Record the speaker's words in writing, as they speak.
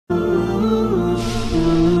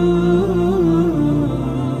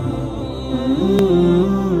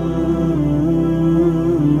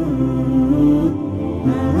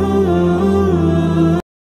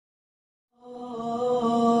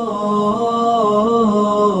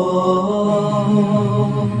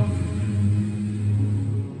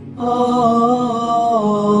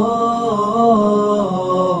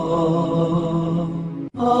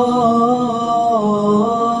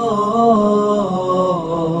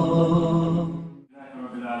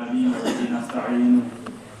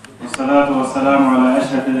والسلام على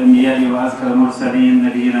أشرف الأنبياء وأزكى المرسلين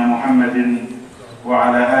نبينا محمد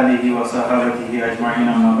وعلى آله وصحابته أجمعين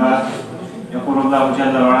أما بعد. يقول الله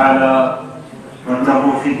جل وعلا: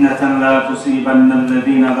 واتقوا فتنة لا تصيبن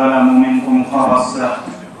الذين ظلموا منكم خاصة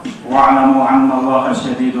واعلموا أن الله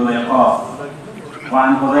شديد العقاب.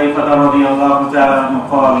 وعن حذيفة رضي الله تعالى عنه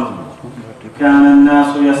قال: كان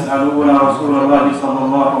الناس يسألون رسول الله صلى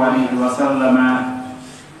الله عليه وسلم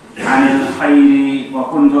عن الخير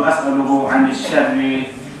وكنت أسأله عن الشر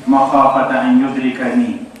مخافة أن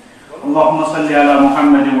يدركني. اللهم صل على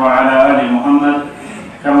محمد وعلى آل محمد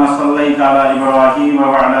كما صليت على إبراهيم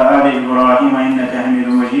وعلى آل إبراهيم إنك حميد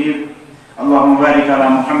مجيد. اللهم بارك على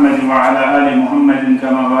محمد وعلى آل محمد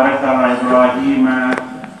كما باركت على إبراهيم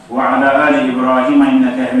وعلى آل إبراهيم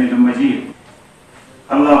إنك حميد مجيد.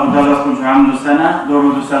 الله تعالى حمد سنة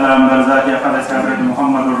درود السلام برزاق خالص حضرت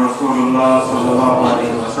محمد رسول الله صلى الله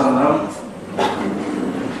عليه وسلم.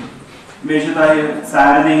 بیشتر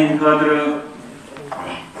سارنین قدر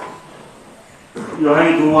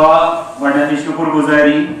یہی دعا بڑھنے شکر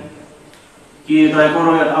گزاری کہ تہ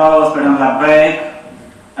کرو یت آواز پہ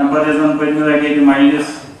لبیک ام پتہ زن پتمہ لگے کہ مجلس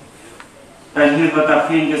تجہیز و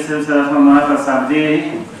تفہیم کے سلسلہ میں منعقد سپدے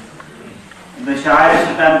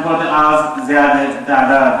شاید تمہ کھت آز زیادہ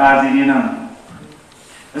تعداد حاضرین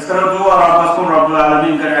اس کرو دعا ربس کن رب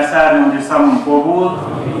العالمین کر اثار میں سمن قبول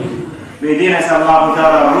بے دین اس اللہ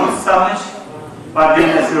تعالی رخ سمجھ پر دین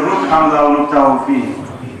اس رخ حمد و توفیق.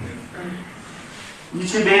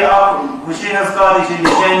 یہ بے آپ خوشی ہسکات یہ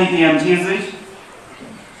نشانی کی ہم چیز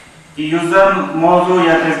کہ یوزر موضوع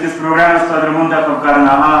یا کس پروگرام اس قدر منتخب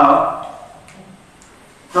کرنا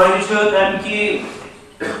تو یہ تم کی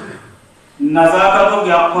نزاکت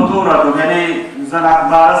یا خطورت یعنی زن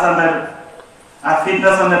اخبار اندر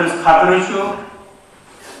فتنس اندر اس خطر چھو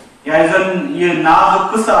یا زن یہ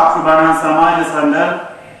نازک قصہ آپ بنا سماج اندر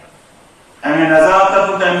امی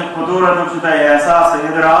نزاکت امی خطورت چھتا احساس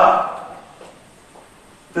ادراک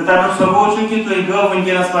تو تم ثبوت چھو کہ تو گو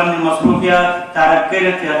ونکینس پنی مصروفیات ترک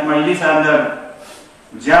کرت یا مجلس اندر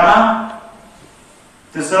جمع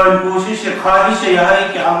تو سوال کوشش خواہش یہ ہے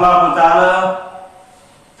کہ اللہ تعالی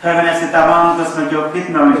تھوڑا ایسے تمام قسم جو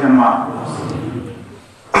فتنہ نشان محفوظ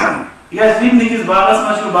یا فتنہ کس باغس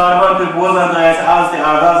میں بار بار کوئی بوزا دا ایسے آز تے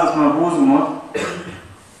آغاز اس میں بوزمت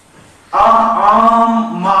عام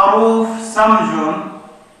معروف سمجھن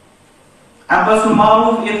اب بس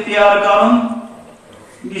معروف اختیار کرن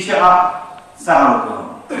یہ شاہ سہل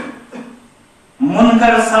کرن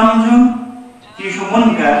منکر سمجھن کہ شو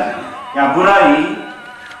منکر یا برائی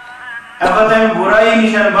اب بتائیں برائی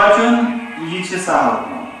نشان بچن یہ سہل کرن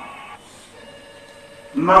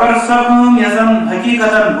مگر سکم یزن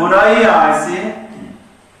حقیقتا برائی آئیسے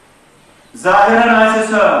ظاہران آئیسے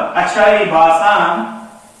سو اچھائی باسان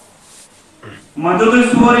مدد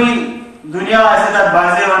سوری دنیا آئیسے تا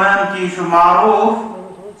بازے ونان کی شو معروف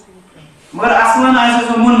مگر اصلاً آئیسے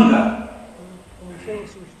سو منکر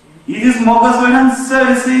یہ جس موقع سوئنان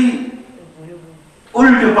سرسی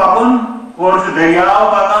الٹ پاکن اور شو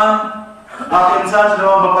دریاو پاکان آپ انسان سے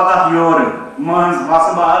دوام بپاکات یور منز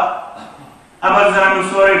واسبات اگر زنان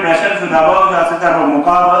سوری پریشر شو دباو جا سکر و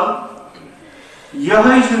مقابل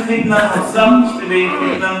یہی شو فتنہ حسم شتبی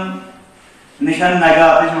فتنہ نشان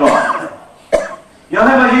نگاہ تجوا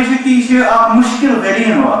یہی وجہ شو کی اسے آپ مشکل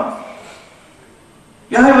غرین ہوا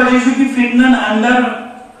یہی وجہ شو کی فتنہ اندر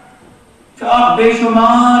کہ آپ بے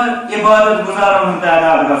شمار عبادت گزاروں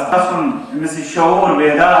تعداد کا خصن مثل شعور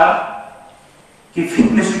بیدار کہ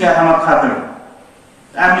فتنہ شو کیا ہمیں خطر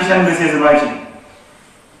ام نشان بسی زبائی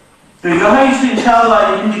تو یہ انشاءاللہ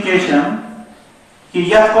انڈیکیشن کہ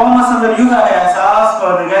یہ قوم اندر یہ احساس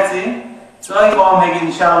پیدا گژھِ سوئی قوم ہے کہ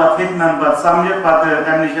انشاءاللہ فتنن پر سمجھ پتہ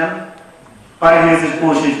کنڈیشن پرہیزٕچ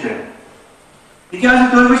کوشش کر تکیازِ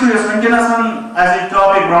تُہۍ وٕچھِو یۄس وٕنکیٚنس اَسہِ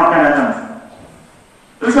ٹاپِک برونٛٹھ کَنہِ اَتٮ۪ن چھُ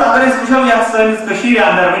تُہۍ وٕچھِو اگر أسۍ وٕچھو یتھ سٲنِس کٔشیٖرِ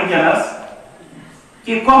اندر وٕنکیٚنس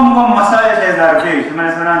کہ کم مسائل چھِ اَسہِ درپیش یِمن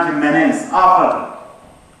أسۍ وَنان چھِ مینیس آفت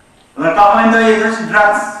کانٛہہ وَنہِ تۄہہِ ییٚتہِ چھِ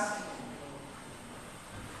ڈرگس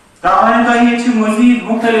کہانی کا یہ مزید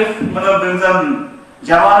مختلف مطلب زن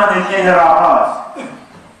جوان انحرافات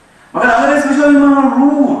مگر اگر اس وچھو یمن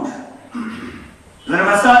روٹ زن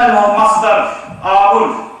مسائل مصدر آغل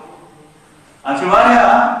اچھا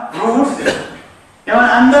واریا روٹ یمن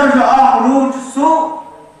اندر جو آخ روٹ سو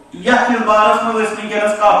یکی بارس میں اس میں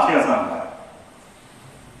کنس کاپ چھے آسان کر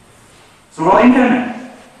سو وہ انٹرنیٹ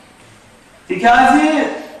تکیازی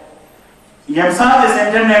یمساد اس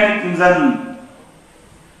انٹرنیٹ زن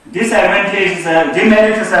ڈس ایڈوانٹیجز ہے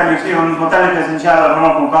ڈیمیرٹس ہے کہ ان متعلق انشاءاللہ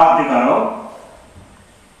برونٛٹھ کُن کتھ تہِ کرو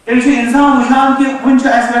تیٚلہِ چھُ انسان وٕچھان کہِ وٕنہِ چھُ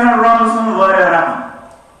اَسہِ پٮ۪ٹھ رۄبہٕ سُنٛد واریاہ رحم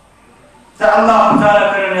تہٕ اللہ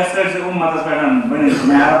تعالیٰ کٔرِنۍ یَتھ سٲرسٕے امت بن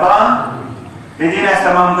مہربان دین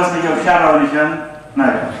تمام قسم کے شر و نشن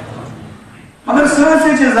نظر مگر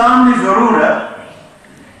سرسی زاننے ضرورت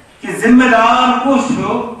کہ ذمہ دار کس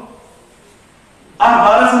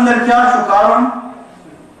بارس اندر کیا کرن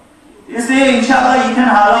اس لیے انشاءاللہ یہ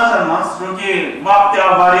حالات مز چونکہ وقت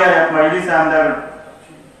آو واریاہ یتھ مجلس اندر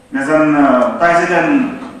مثلاً تہ سن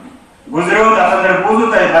گزریو تر اندر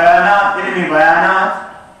بوزو تہ بیانات علمی بیانات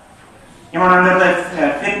یمن اندر تہ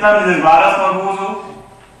فتنن ہندس بارس من بوزو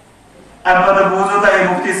ام پتہ بوزو تہ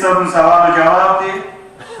مفتی صاحب سوال و جواب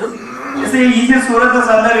تہ اس لیے یہ صورت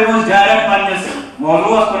اندر یہ ڈائریکٹ پنس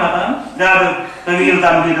موضوع کن زیادہ طویل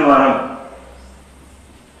تمہید ورق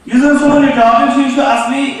یہ سون یہ ٹاپک یہ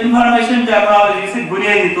اصلی انفارمیشن ٹیکنالوجی سے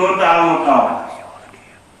بنیادی طور پر تعلق تھاوان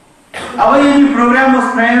اوے یہ پروگرام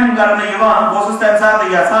اس فریم کرنے یوان بہت تمہ سات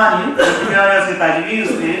یژھان یہ سے تجویز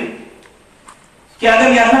تھی کہ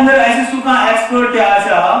اگر یتھ اندر اسہ سہ کانٛہہ ایکسپرٹ تہ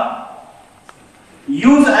آسہ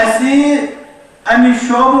یُس اسہ امہ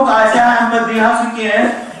شعبُک آسہ امہ پتہٕ دِیہِ سہ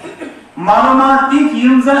کینٛہہ معلومات تِتھۍ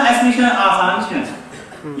یِم زن اسہ نش آسان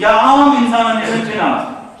چھ یا عام انسانن نش چھنہٕ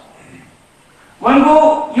آسان وۄنۍ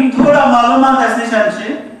گوٚو یِم تھوڑا معلومات اسہ نش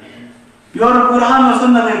چھ یورٕ قرآن و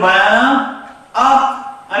سنت بیانات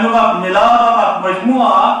اکھ امیُک اکھ مِلاپ اکھ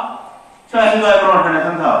مجموعہ چھ اسہ تۄہہِ برونٛٹھ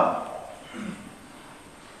کَنٮ۪تھ تھاوُن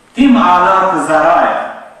تم آلات ذرائع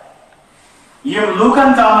یم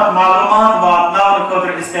لوکن تامت معلومات واتناون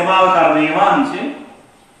خاطر استعمال کرنے یوان چھ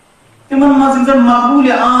تمن مز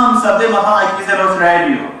مقبول عام سپدے مثلا اکہ زن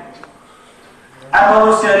ریڈیو ام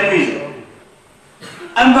پتہ ٹیلی ویژن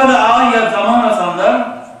ام پتہ آو یتھ زمانس اندر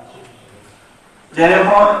ٹیلی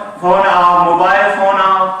فون آو موبائل فون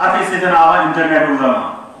آو اتھ سۭتۍ آو انٹرنیٹ زمان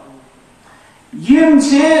یم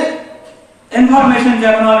چھ انفارمیشن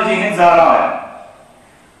ٹیکنالوجی ہند ذرائع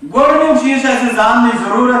گۄڈنیُک چیز اسہ زاننٕچ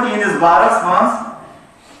ضرورت یہندس بارس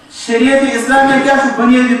مز شریعت اسلام میں کیا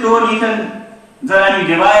بنیادی طور یتھن زن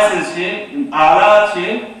ڈیوائسز آلات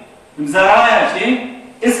ذرائع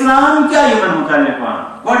اسلام کیا یمن متعلق ونان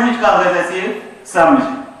گۄڈنِچ کتھ گژھِ اسہ سمجھ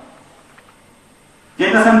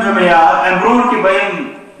ییٚتنس پیٚو مےٚ یاد امہ برونٛٹھ کہ بہٕ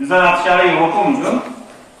یِم زن اتھ شرعی حکم چھُ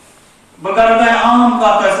بہٕ کرٕ تۄہہِ عام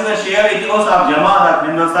کتھ تۄہہِ سۭتۍ شیر ییٚتہِ اوس اکھ جماعت اکھ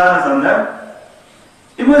ہندوستانس اندر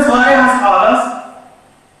تِم ٲسۍ واریاہس کالس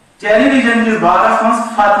ٹیلی ویژن کس بارس مز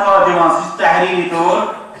فتوا دِوان سہ تحریری طور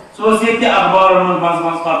سہ یہ اخبارن مز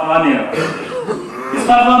فتوا نیران اس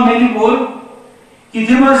فتوا میں کوٚر کہ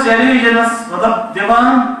تم ٹیلی ویژنس مطلب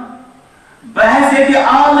دِوان بحثیت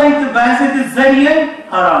آلے تو بحثیت ذریعے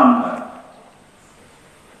حرام کر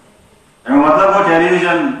مطلب وہ ٹیلی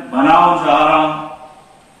ویژن بناون حرام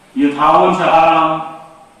یہ تھاون حرام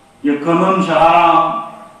یہ کٕنُن حرام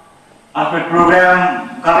اتھ پہ پروگرام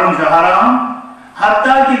کرن حرام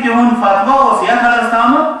حتیٰ کہ تہن فتوا اس یتھ حدس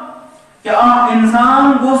تام کہ اکھ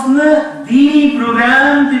انسان گوٚژھ نہٕ دینی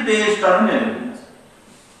پروگرام تہ پیش کرن ٹیلیویژنس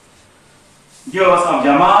یہ اکھ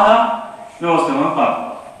جماعت یہ تمن فتوا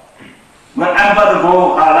مگر امہ پتہٕ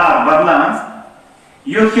گوٚو حالات بدلان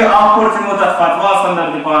یُتھ کہ اکھ کوٚر تِمو تتھ فتواہس اندر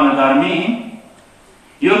تہِ پانہٕ ترمیٖم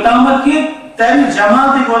یوٚتامتھ کہ تمہِ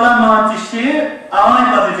جماعتٕکۍ علماء تہِ چھِ آے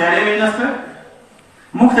پتہٕ ٹیلیویژنس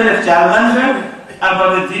پٮ۪ٹھ مختلف چینلن پٮ۪ٹھ ام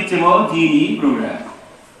پتہ دِتۍ تِمو دینی پروگرام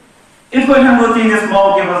اتھ پٲٹھۍ گوٚو تِہنٛدِس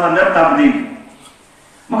موقفس اندر تبدیلی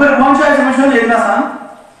مگر وۄنۍ چھُ اسہِ وٕچھُن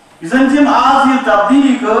ییٚتنس یُس زن تِم آز یہِ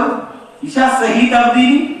تبدیلی کٔر یہِ چھا صحیح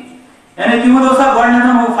تبدیلی یعنی تِمن اوسا گۄڈنیٚتھ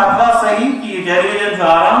ہُہ فتوا صحیح کہ یہِ ٹیلیویژن چھُ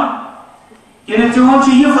حرام کِنہٕ تِہُنٛد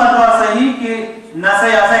چھُ یہِ فتوا صحیح کہ نہ سا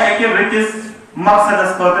یہِ ہسا ہیٚکہِ رٕتِس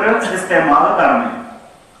مقصدس خٲطرٕ استعمال کرنہٕ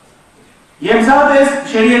ییٚمہِ ساتہٕ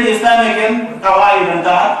أسۍ شریعت اسلامیہ کٮ۪ن قواعدن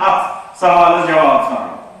تحت اکھ سوالس جواب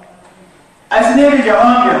ژھانڈو اسہِ نیرِ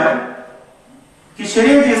جواب یِہے کہ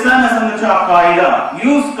شریعت اسلامس اندر چھُ اکھ قاعدہ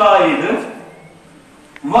یُس قاعدٕ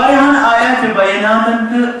واریاہن آیات بیناتن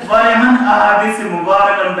تہٕ واریاہن احادیث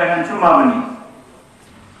مبارکن پٮ۪ٹھ چھُ مبنی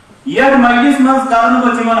یتھ مجلس منٛز کرٕ نہٕ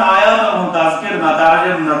بہٕ تِمن آیاتن ہُنٛد تذکر نہ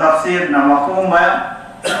ترجم نہ تفسیر نہ مفہوم بیان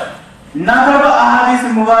نہ کرٕ بہٕ احادیث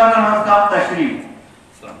مبارکن ہٕنٛز کانٛہہ تشریح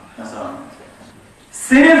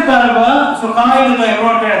صرف کرٕ بہٕ سُہ قاعدٕ تۄہہِ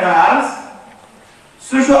برونٛٹھ کَنٮ۪تھ عرض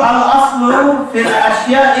سُہ چھُ الاصل فی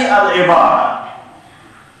الاشیاء العبارہ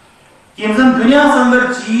یِم زن دُنیاہس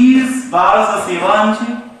اندر چیز بارس یِوان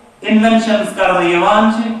چھِ انوینشنز کرنہٕ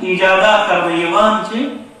یِوان چھِ ایجادات کرنہٕ یِوان چھِ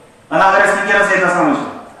اگر أسۍ وٕنکیٚنس ییٚتنس وٕچھو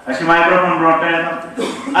اَسہِ چھِ مایکروفون برونٛٹھ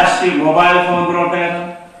کَنٮ۪تھ اَسہِ چھِ موبایل فون برونٛٹھ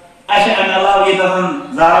کَنٮ۪تھ اَسہِ چھِ امہِ علاوٕ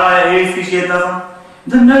ییٚتنس ذرایع تہِ چھِ ییٚتنس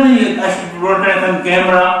اَسہِ چھِ برونٛٹھ کَنٮ۪تھ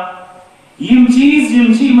کیمرا یم چیز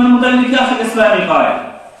چھِ یِمن متعلق کیٛاہ چھُ اسلامی قاعدٕ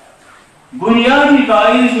بنیادی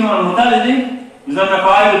قاعدٕ چھِ یِمن متعلق یُس زن مےٚ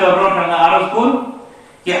قاعدٕ تۄہہِ برونٛٹھ کَنہِ عرض کوٚر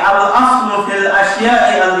کہ الاصل فی الاشیاء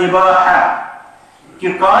الاباحہ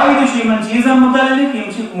کہ قائد چھ یمن چیزن متعلق یم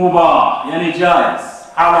چھ مباح یعنی جائز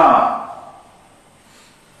حلال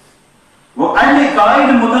وہ امہ قائد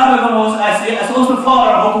مطابق اس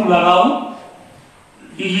فوراً حکم لگاؤ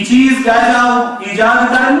کہ یہ چیز کیا آو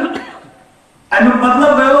ایجاد کرن امیک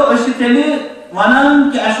مطلب گو تیل ونان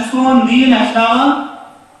کہ سون دین ہچنان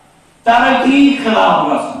ترقی خلاف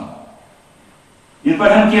گھن یہ پہ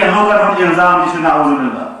کی لوکن ہند الزام تہ نعوذ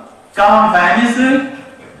باللہ کم فہمی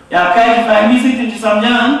ست یا کچھ فہمی ست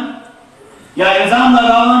سمجھان یا الزام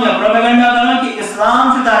لگاوان یا پروپیگنڈا کران کہ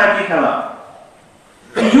اسلام سے ترقی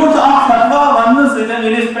خلاف یوت اخ فتوا ون ستن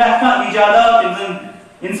یس پریت کھانا ایجادات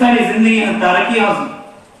انسانی زندگی ہند ترقی ہز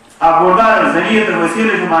اخ بوڑار ذریعہ تو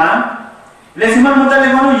وسیلہ مانان لیکن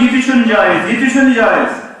متعلق ونو یہ تہ جائز یہ تہ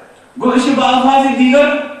جائز گو اس بالفاظ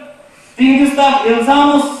دیگر تہندس تک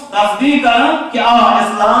الزام تصدیق کران کہ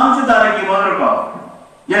اسلام سے ترقی من رکاو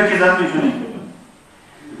یہ چیزن تہ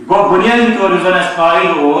گو بنیادی طور زن اس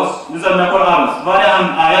قائد زن مے کور عرض واریاہن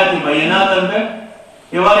آیات بیناتن پہ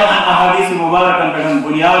یہ واریاہن احادیث مبارکن پہ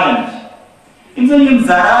بنیادن یم زن یم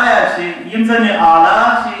ذرائع یم زن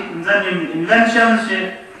آلات یم زن یم انوینشنز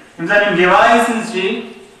یم زن یم ڈیوائسز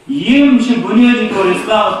یم بنیادی طور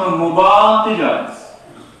اسلام من مباح تہ جائز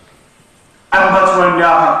ام پتہ ون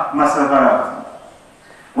بیاکھ مسئلہ کرا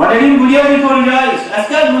ون یم بنیادی طور جائز اس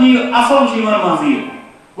کیا بنیاد اصل یمن من یہ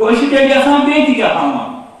گو اس تیل آسان بیٚیہِ تہِ کیٛاہ تام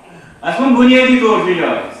ونُن اس وون بنیادی طور چھُ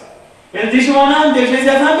جایز ییٚلہِ تہِ چھِ ونان تیٚلہِ چھِ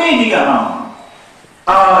أسۍ یژھان بیٚیہِ تہِ کیٛاہ تام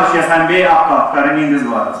ونُن أسۍ چھِ یژھان بیٚیہِ اکھ کتھ کرٕنۍ یِہنٛدِس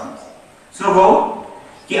بارس منٛز سُہ گوٚو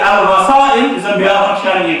کہ الوسائل یُس زن بیٛاکھ اکھ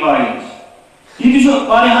شرعی قاعدٕ چھُ یہِ تہِ چھُ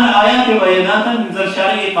واریاہن آیات بیناتن یِم زن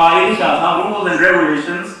شرعی قاعدٕ چھِ آسان روٗلز اینڈ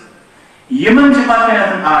ریگولیشنز یِمن چھِ پتہٕ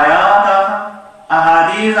کٔنٮ۪تھ آیات آسان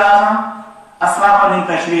احادیث آسان اسلافن ہٕنٛدۍ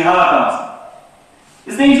تشریحات آسان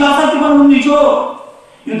اسلیے یہِ چھُ آسان تِمن ہُنٛد نچوڑ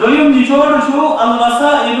یہ دویم نچوڑ چھو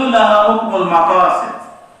الوسائل لها حکم المقاصد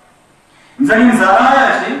زن ذرائع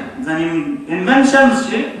زن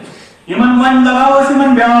انوینشنز یمن من لگاو اس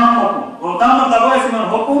من بیان حکم اور تامت لگاو اس من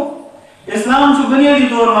حکم اسلام چھو بنیادی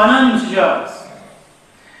طور مانان یم جائز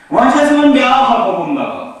وہاں اس من بیان حکم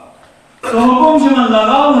لگاو تو حکم چھ من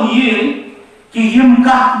لگاو یہ کہ یم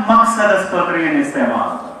کا مقصد اس خاطر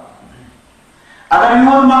استعمال اگر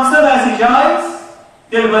یہ مقصد ایسی جائز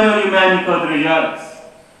تیل بنو یہ میانی خاطر جائز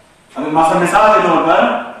اگر مثال کے طور پر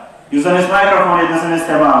یوزن اس مائکروفون یہ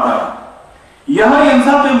استعمال کرا یہاں یم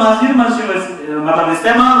سب تو مسجد مطلب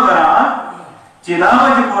استعمال کرا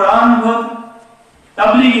تلاوت قرآن خاطر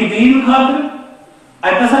تبلیغ دین خاطر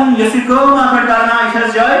اتسن یسی کام اگر کرنا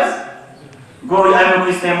اس جائز گو امیک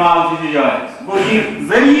استعمال چیز جائز گو یہ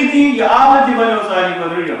ذریعہ تھی یہ آلت تھی بنے ساری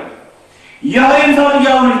خاطر جائز یہاں انسان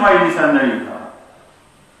کیا انہیں فائدی سندری تھا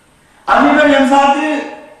ابھی پر یم ساتھ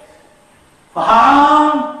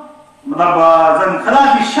حرام مطلب زن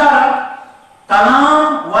خلاف شرع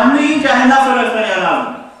کلام ونی چاہے نصر رکھتا یا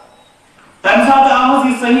نازم تم ساتھ آمد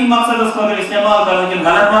کی صحیح مقصد اس کو استعمال کرنے کے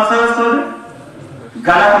غلط مقصد اس کو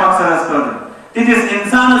غلط مقصد اس کو تیس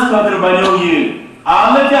انسان اس کو بنیو یہ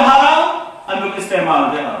آلت حرام انو استعمال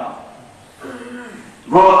دے حرام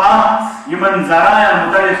وہ آت یمن ذرائع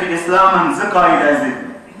متعلق اسلام زقائد ذکر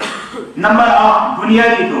نمبر 8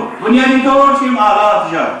 بنیادی طور چیم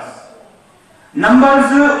آلات جائز نمبر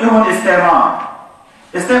 2 یہاں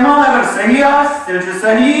استعمال اگر صحیح آس تیل چھو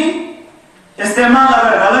صحیح استعمال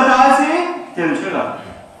اگر غلط آسی تیل چھو غلط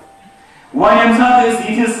وہ یم ساتھ اس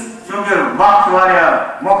یتس چونکہ وقت واریا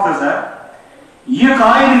مختصر یہ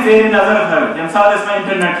قائد زیر نظر کر یم ساتھ اس میں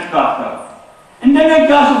انٹرنیٹ کی بات کر انٹرنیٹ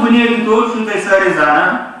کیا چھو بنیادی طور چھو تے سارے زانا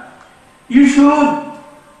یہ چھو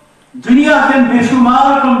دنیا کے بے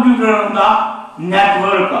شمار کمپیوٹر کا نیٹ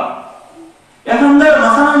ورک کا ایک اندر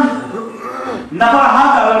مثلا نفر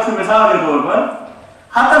ہاتھ اگر چھو مثال کے طور پر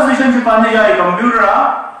ہاتھ سیشن چھو پانے جائے کمپیوٹر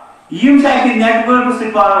یم چاہے کہ نیٹ ورک سے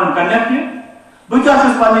پارن کنیکٹ بچہ چھو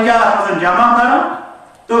پانے جائے مثلا جمع کرا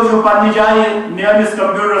تو چھو پانے جائے نیامس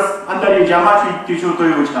کمپیوٹر اندر یہ جمع چھو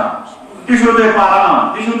توی بچھا تیشو توی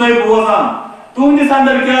پاران تیشو توی بوزان تو اندس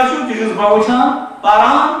اندر کیا چھو تیشو بوچھان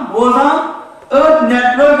پاران بوزان ات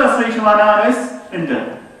نیٹ ورک سے چھو مانان اس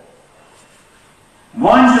انٹرنیٹ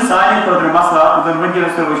وان چھو سانی خاطر مسئلہ ادھر ونکر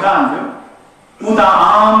اس سے وچھان چھو اوتا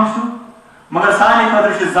عام چھو مگر سانی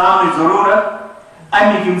خاطر چھو زامنی ضرورت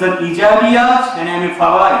امیک امزد ایجابیات یعنی امیک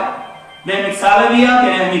فوائد امیک سالویات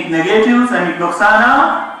یعنی امیک نیگیٹیوز امیک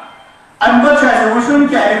نقصانات البت چھو ایسے وشن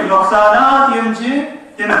کہ امیک نقصانات یم چھے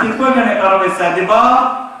تم کتو جنے کرو اس سے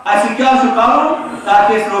دباغ ایسی کیا چھو کرو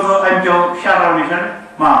تاکہ اس روزو امیکو شر روشن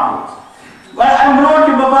محفوظ اور ام برون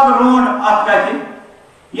کی بابا برون آپ کہتے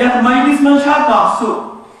یت مجلس من شاہ کافسو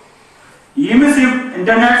یمس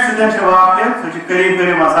انٹرنیٹ سۭتۍ واقعیت سُہ چھُ قریب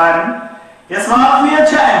قریب مسارن یس واقعیت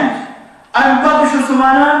چھِ امہِ پتہٕ چھُ سُہ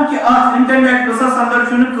ونان کہ اتھ انٹرنیٹ قصس اندر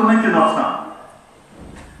چھُنہٕ کٕہٕنۍ تہِ نۄقصان.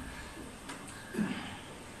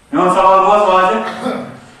 میون سوال گوٚو واضح.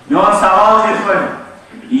 میون سوال چھُ یِتھ پٲٹھۍ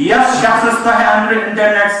یس شخصس تۄہہِ اندر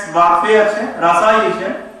انٹرنیٹ واقعیت چھِ رسٲیی چھِ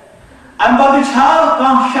امہِ پتہٕ چھا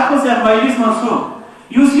کانٛہہ شخص یتھ مجلس منٛز سُہ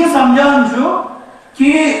یُس یہِ سمجھان چھُ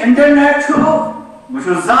کہ انٹرنیٹ چھُ بہٕ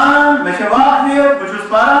چھُس زانان مےٚ چھِ واقعیت بہٕ چھُس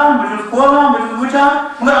پران بہٕ چھُس کھولان بہٕ چھُس وٕچھان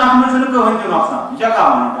مگر اتھ منٛز چھُنہٕ کٕہٕنۍ تہِ نۄقصان. یہِ چھا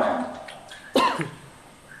کانٛہہ ونان تۄہہِ؟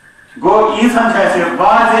 گوٚو ییٖژہن چھِ اَسہِ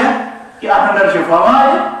واضح کہ اتھ اندر چھِ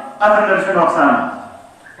فوائد اتھ اندر چھِ نۄقصان.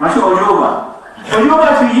 وۄنۍ چھُ عجوبہ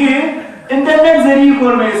چھُ یہِ انٹرنیٹ ذریعہ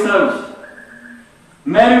کوٚر مےٚ یہِ search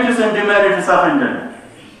merits and ڈِمیرٹس of internet.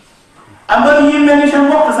 امہِ پتہٕ یہِ مےٚ نِش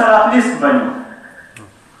مۄختصر اکھ لسٹ بنیو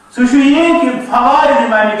سُہ چھُ یہِ کہ فوائد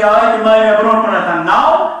یِم امیِکۍ آے تِم آے مےٚ برونٛٹھ کُنتھ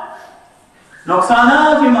 9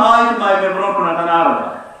 نۄقصانات یِم آے تِم آے مےٚ برونٛٹھ کُنتھ 18.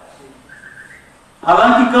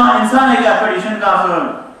 حالانکہ کانٛہہ انسان ہیٚکہِ اتھ پٮ۪ٹھ یہِ چھُنہٕ کانٛہہ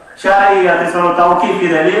سُہ شرعی یتھ أسۍ ونو توقیفی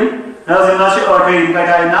دلیل نظر نہ چھِ ٲٹھے یِم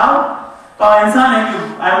کتہِ آے 9. کانٛہہ انسان ہیٚکہِ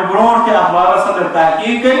امہِ برونٛٹھ تہِ اتھ بارس اندر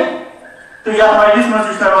تحقیق کٔرِتھ تہٕ یتھ مجلس منٛز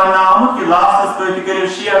چھُ تۄہہِ وننہٕ آمُت کہ لاسٹس تُہۍ تہِ کٔرِو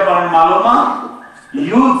شیر پنٕنۍ معلوٗمات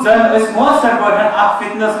یُتھ زن أسۍ مؤثر پٲٹھۍ اتھ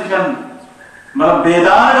فتنس نِش مطلب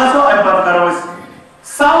بیدار گژھو. امہِ پتہٕ کرو أسۍ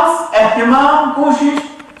سخ احتمام کوٗشش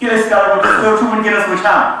کہ أسۍ کرو تُہۍ چھِو ونکیٚنس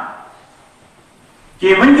وٕچھان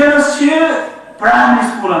کہ ونکیٚنس چھِ پرایمری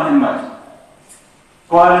سکوٗلن ہٕنٛدۍ بچہِ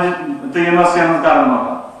کالج تہٕ یونیورسٹی منٛز کرن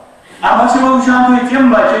مۄکل. امہِ پتہٕ چھِ وۄنۍ وٕچھان تُہۍ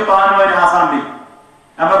تِم بچہِ پانہٕ ؤنۍ آسان بیٚیہِ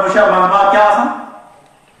امہِ پتہٕ وٕچھان منٛزباگ کیٛاہ آسان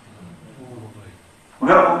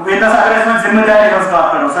مگر ییٚتنس اگر أسۍ وۄنۍ ذمہٕ داری ہٕنٛز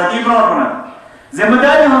کتھ کرو سۄ دی برونٛٹھ کُنتھ. ذمہٕ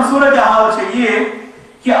داری ہُنٛد صوٗرت حال چھِ یہِ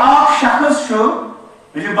کہ اکھ شخص چھُ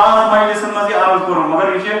مےٚ چھُ بعض مجلسن منٛز یہِ عرض کوٚرمُت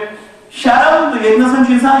مگر یہِ چھِ شرم تہٕ ییٚتنس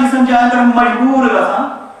چھُ انسان یِژھن جاین پٮ۪ٹھ مجبوٗر گژھان.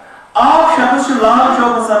 اکھ شخص چھُ لال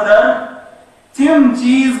چوکس اندر تِم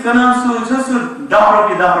چیٖز کٕنان سُہ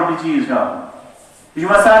 $10 چیٖز چھُ آسان. یہِ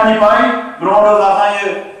چھُ وۄنۍ سارنٕے پاے برونٛٹھ اوس آسان یہِ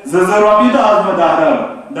 $2 تہٕ آز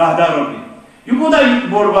 $10. یہِ کوٗتاہ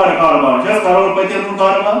بوٚڑ بارٕ کاروبار چھُ کرور پٔتِم ہُنٛد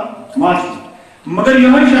کاروبار ما چھُ مگر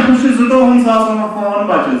یِہوے شخص چھُ $2,000 فون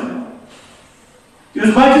بچس دِوان یُس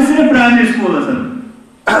بچہِ صرف پرایمری سکوٗلس اندر.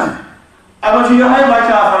 اگر چھُ یِہوے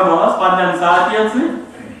بچہِ آسان دۄہس پننٮ۪ن ساتھین سۭتۍ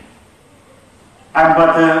امہِ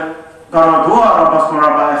پتہٕ کرو دعا رۄبس کُن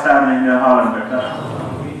رۄبا اسہِ سارنٕے ہٕنٛدٮ۪ن حالن پٮ۪ٹھ.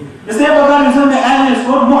 اس لیے بغٲر یُس مےٚ اہلِس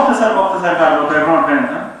کوٚر مۄختصر کرٕ بہٕ تۄہہِ برونٛٹھ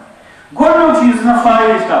کَنہِ گۄڈنیُک چیٖز یُس مےٚ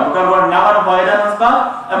فٲیدٕچ کتھ بہٕ کرٕ گۄڈٕ 9 فٲیدن ہٕنٛز کتھ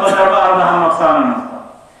امہِ پتہٕ کرٕ بہٕ 18 نۄقصانن ہٕنٛز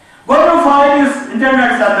کتھ. گۄڈنیُک فٲیدٕ یُس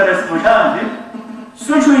انٹرنیٹس اندر أسۍ وٕچھان چھِ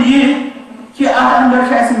سُہ چھُ یہِ کہ اتھ اندر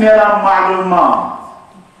چھِ اسہِ میلان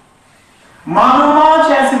معلوٗمات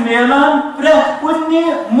چھِ اسہِ میلان پرٛٮ۪تھ کُنہِ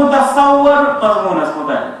متصور مضموٗنس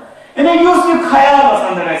مُتعلق. یعنی یُس یہِ خیالس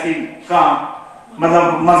اندر اسہِ کانٛہہ مطلب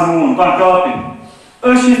مضموٗن کانٛہہ ٹاپِک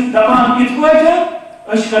أسۍ چھِ دپان کِتھ پٲٹھۍ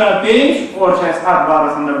أسۍ چھِ کران پیش اور چھِ اسہِ اتھ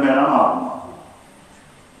بارس اندر میلان معلوٗمات.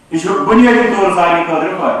 یہِ چھُ بُنیٲدی طور سارنٕے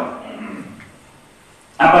خٲطرٕ فٲیدٕ.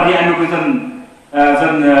 امہِ پتہٕ یہِ امیُک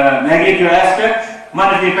زن نیگیٹو ایسپیکٹ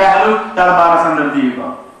منفی پہلو تتھ بارس اندر دی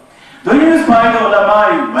کتھ. دوٚیِم یُس فٲیدٕ علماء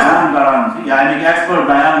بیان کران چھِ یعنی کہ ایکسپٲرٹ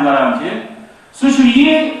بیان کران چھِ سُہ چھُ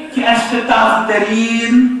یہِ کہ اسہِ چھِ تازٕ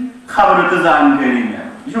تریٖن خبرٕ تہٕ زانکٲری میلان.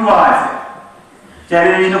 یہِ چھُ واضح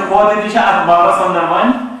چیلینج کھۄتہٕ تہِ چھِ اتھ بارس اندر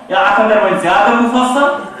وۄنۍ یا اتھ اندر وۄنۍ زیادٕ مُفصل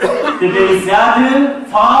تہٕ بیٚیہِ زیادٕ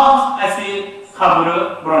فاسٹ اسہِ خبرٕ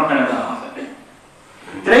برونٛٹھ کَنٮ۪تھ آسان.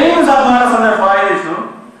 ترٛیٚیِم یُس اتھ بارس اندر فٲیدٕ چھُ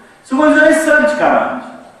سُہ گوٚو زن أسۍ سٔرٕچ کران چھِ.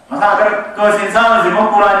 مثلاً اگر کٲنٛسہِ انسانس دِمو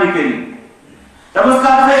قرآنِ کریم دپوس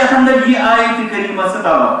کر سا یتھ اندر یہِ آیتہِ کریٖمہ ژٕ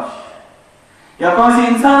تلاش یا کٲنٛسہِ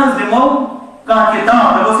انسانس دِمو کانٛہہ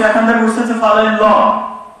کِتاب دپوس یتھ اندر وٕچھ سا ژٕ فلٲنۍ لا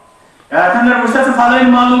یا یتھ اندر وٕچھ سا ژٕ فلٲنۍ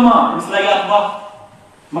معلوٗمات أمِس لگہِ اتھ وقت.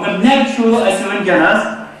 مگر نیٹ چھُ اسہِ ونکیٚنس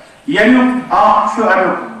ییٚمیُک اکھ چھُ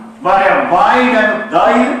امیُک واریاہ وایڈ امیُک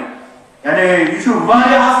دٲیرٕ یعنی یہِ چھُ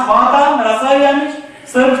واریاہس واتان رسٲیی امِچ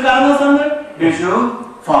سٔرٕچ کرنس اندر بیٚیہِ چھُ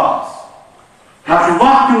فاسٹ نہ چھُ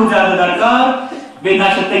وقت تیوٗت زیادٕ درکار بیٚیہِ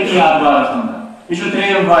نہ چھِ تٔکی اتھ بارس اندر. یہِ چھُ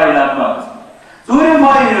ترٛیٚیِم فٲیدٕ اتھ بارس. ژوٗرِم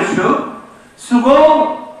فٲیدٕ یُس چھُ سُہ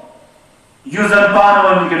گوٚو یُس زن پانہٕ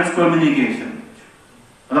ؤنۍ ونکیٚنس کوٚمنِکیشن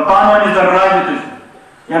مطلب پانہٕ ؤنۍ یُس زن رٲبطہٕ چھُ.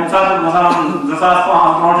 ییٚمہِ ساتہٕ مثلاً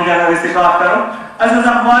 2005 برونٛٹھٕچ اگر أسۍ تہِ کتھ کرو اسہِ اوس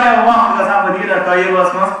اتھ واریاہ وقت گژھان مدیٖنہ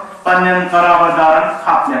طیبس منٛز پننٮ۪ن قرابت دارن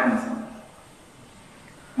خط لیکھنس منٛز.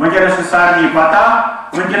 ونکیٚنس چھُ سارنٕے پتہ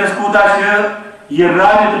ونکیٚنس کوٗتاہ چھِ یہِ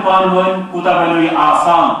رٲبطہٕ پانہٕ ؤنۍ کوٗتاہ بنیو یہِ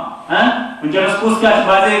آسان. ونکیٚنس کُس کیٛاہ چھُ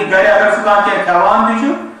باسے گرِ اگر سُہ کانٛہہ کینٛہہ کھٮ۪وان تہِ چھُ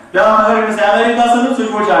یا اگر کس امریکہ سے سوچ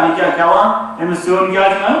وچھان کیا کھوان امس سیون کیا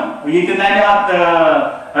یہ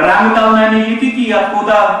رنگ تل نی یہ کہ یہ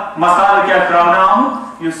کوتا مسالہ کیا تراؤنا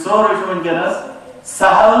آمت یہ سورے ونکس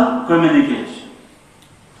سہل کمیونیکیشن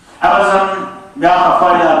اگر زن بیاکھ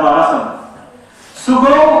فائدہ بارہ سہ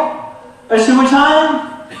گو وچھان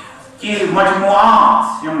کہ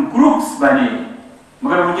مجموعات یم گروپس بنے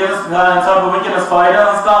مگر ونکس ونکس فائدہ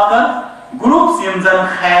ہز کت کر گروپس یم زن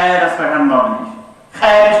خیرس پہ مبنی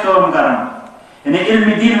خیر کام کران یعنی علم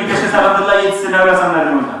دین ونکس الحمد للہ یہ سنگس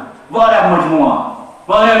اندر وچھان واریاہ مجموعات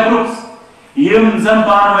واریاہ گروپس یم زن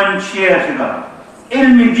پان ون شیئر کران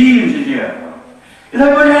علم دین شیئر کران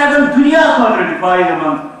اتھے پٲٹھۍ ہیکن دنیا خٲطرٕ تہِ فٲیدٕ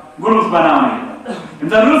منٛد گروپس بناونہٕ یم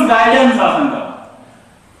زن رٕژ گایڈنس آسان کران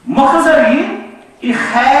مختصر یہ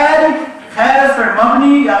خیرس پہ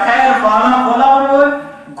مبنی یا خیر پھیلاون وٲلۍ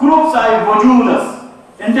گروپس آئی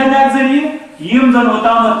وجودس انٹرنیٹ ذریعہ یم زن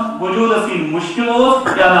اوتامت وجودس کی مشکل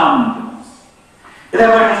یا ناممکن اتھے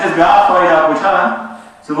پٲٹھۍ چھِ بیاکھ فٲیدٕ وٕچھان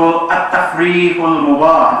سُہ گوٚو التفریق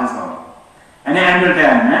المباح یعنی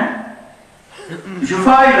انٹرٹینمنٹ یہ چھُ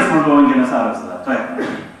فٲیدس منٛز ونکیٚنس عرض تۄہہِ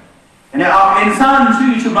یعنی اکھ انسان چھُ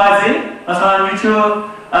یہ چھُ باسے مثلاً یہ چھُ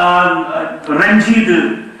رنجیدٕ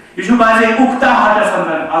یہ چھُ باسے اُکتا ہٹس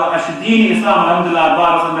اندر دین اسلام الحمدللہ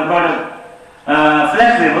بارس اندر بڑ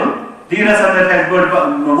فلیکسیبل دینس اندر بڑ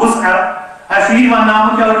وسعت یہ ون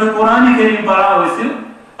آمت کہ اگر تُہۍ قرآن کریم پران ٲسِو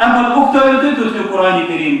امہِ پتہٕ اُکتٲیِو تُہۍ تُہۍ تھٲیِو قرآن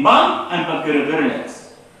کریم بنٛد امہِ پتہٕ کٔرِو تُہۍ رِلیکس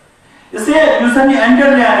اس لیے یُس زن یہ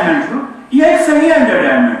انٹرٹینمنٹ چھُ یہ ہیٚکہِ صحیح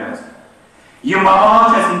انٹرٹینمنٹ ٲسِتھ یہ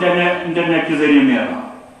مواد چھِ اَسہِ انٹرنیٹ کہِ ذریعہ میلان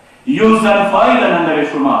یُس زن فٲیدن اندر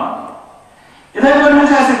شُمار اتھے پٲٹھۍ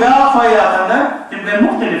چھُ اَسہِ بیاکھ فٲیدٕ اتھ اندر تِم گٔے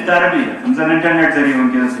مختلف تربیت یِم زن انٹرنیٹ ذریعہ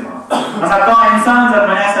ونکیٚنس یِوان مثلاً کانٛہہ انسان زن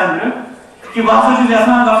ونہِ اَسہِ اندرٕ کہ بہٕ ہسا چھُس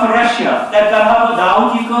یژھان گژھُن رشیا تتہِ کرٕ ہا بہٕ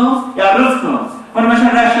دعوتی کٲم یا رٕژ کٲم وۄنۍ مےٚ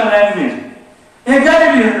چھنہٕ رشین لینگویج ہے گرِ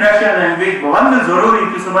بِہِتھ رشین لینگویج بہٕ ونہٕ نہٕ ضروٗری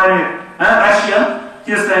کہِ سُہ بنہِ رشین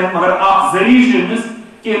تِژھ ٹایمہِ مگر اکھ ذٔریعہٕ چھُ أمِس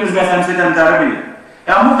کہ أمِس گژھِ امہِ سۭتۍ تربیت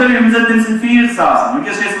یا مختلف یِم زن تٔمۍ سٕنٛدۍ فیٖلڈٕس آسان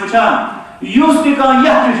ونکیٚس چھِ أسۍ وٕچھان یُس تہِ کانٛہہ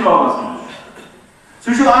یتھ تہِ شعبس منٛز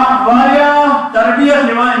سُہ چھُ اکھ واریاہ تربیت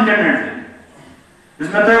نِوان انٹرنیٹ ذٔریعہٕ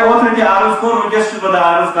یُس مےٚ تۄہہِ اوترٕ تہِ عرض کوٚر ونکیٚس چھُس بہٕ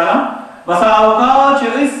تۄہہِ عرض کران بسا اوقات چھِ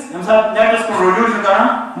أسۍ ییٚمہِ ساتہٕ نیٹس کُن رجوع چھِ کران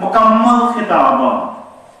مکمل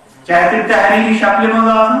خطابات چاہے تِم تحریری شکلہِ منٛز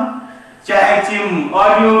آسان چاہے تِم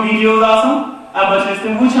آڈیو ویڈیوز آسان البتہ چھِ أسۍ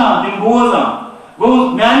تِم وٕچھان تِم بوزان گوٚو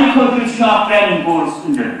میانہِ خٲطرٕ چھُ اکھ ٹریننگ کورس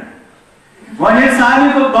انٹرنیٹ وۄنۍ ییٚلہِ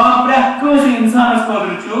ساروی کھۄتہٕ پرٛٮ۪تھ کٲنٛسہِ انسانس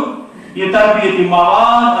خٲطرٕ چھُ یہ تربیتی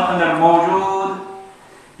مواد اتھ اندر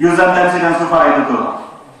موجود یُس زن تمہِ سۭتۍ سُہ فٲیدٕ تُلان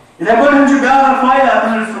یِتھے پٲٹھۍ چھُ بیٛاکھ فٲیدٕ اتھ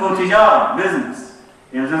اندر سُہ گوٚو تجارت بزنس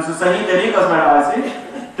ییٚلہِ زن سُہ صحیح طریقس پٮ۪ٹھ آسہِ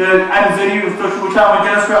تہٕ امہِ ذٔریعہٕ یُس تُہۍ چھِو وٕچھان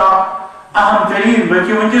ونکیٚنس چھُ اکھ اہم تریٖن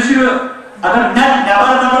بلکہِ ونکیٚس چھُ اگر نیٹ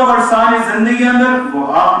نٮ۪بر کڑو گۄڈٕ سانہِ زندگی اندر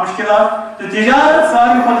گوٚو اکھ مُشکلات تہٕ تجارت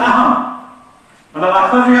ساروی کھۄتہٕ اہم مطلب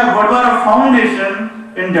اتھ منٛز چھُ اکھ بوٚڑ بارٕ فاوُنڈیشن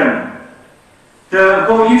انٹرنیٹ تہٕ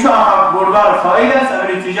گوٚو یہِ چھُ اکھ بوٚڑ بارٕ فٲیدٕ اَسہِ اگر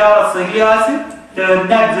یہِ تجارت صحیح آسہِ تہٕ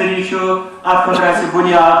نیٹ ذٔریعہٕ چھُ اتھ خٲطرٕ اَسہِ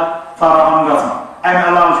بُنیاد فراہم گژھان امہِ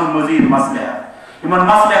علاوٕ چھُ مزیٖد مصلحت یِمن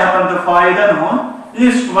مصلحتن تہٕ فٲیدن ہُنٛد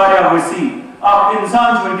لسٹ واریاہ وسیع اکھ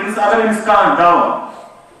انسان چھُ ونکیٚنس اگر أمِس کانٛہہ دوا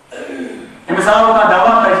أمِس آو کانٛہہ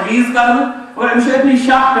دوا تجویٖز کرنہٕ اور أمِس چھُ أتنی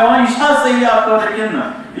شک پیوان یہِ چھا صحیح اتھ خٲطرٕ کِنہٕ نہ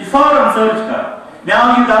یہِ چھُ فوراً سٔرٕچ کران مےٚ آو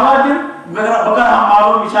یہِ دوا دِنہٕ بہٕ کرٕ ہا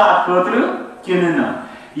معلوٗم یہِ چھا اتھ خٲطرٕ کِنہٕ نہ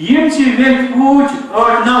یِم چھِ مےٚ وٕچھ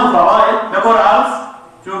 8-9 فوائد مےٚ کوٚر عرض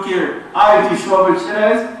چوٗنٛکہِ آی ٹی شعبٕکۍ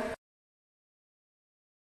چھِنہٕ أسۍ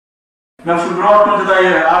مےٚ چھُ برونٛٹھ کُن تہِ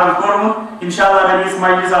تۄہہِ عرض کوٚرمُت انشاءاللہ اگر یِژھ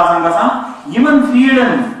مجلس آسان گژھان یِمن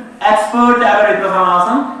فیٖلڈن ایکسپٲرٹ تہِ اگر ییٚتہِ گژھان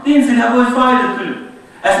آسان تِہنٛدِ سۭتۍ ہٮ۪کو أسۍ فٲیدٕ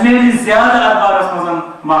تُلِتھ اَسہِ میلہِ زیادٕ اتھ بارس منٛز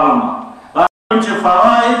معلوٗمات یِم چھِ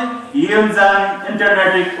فوائد یِم زن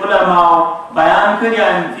انٹرنیٹٕکۍ علماو بیان کٔرۍ یا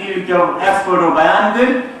امہِ فیٖلڈ کیو ایکسپٲرٹو بیان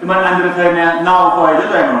کٔرۍ تِمن اندرٕ تھٲے مےٚ 9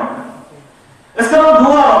 فٲیدٕ تۄہہِ برونٛٹھ أسۍ کرو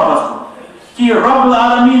دُعا رۄبس کُن کہ رب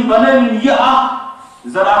العالمیٖن بنٲوِن یہِ اکھ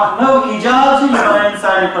زن اکھ نٔو ایجاد چھِ یہِ بنٲوِن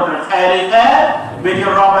سانہِ خٲطرٕ خیرٕے خیر بیٚیہِ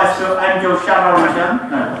دِیِن رۄب اَسہِ امہِ کیو شرو نِش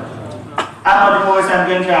اتھ منٛز دِمو أسۍ امہِ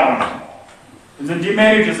کٮ۪ن شرن یِم زن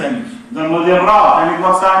ڈِمیرِٹ چھِ اَمِچ زن مُضِرات اَمِکۍ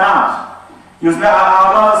نۄقصانات یُس مےٚ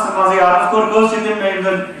آغازس منٛزٕے عرض کوٚر کٔژ چھِ تِم یِم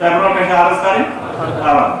زن تۄہہِ برونٛٹھ مےٚ چھِ عرض کرٕنۍ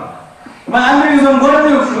وۄنۍ اَمہِ یُس زن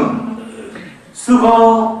گۄڈنیُک چھُ سُہ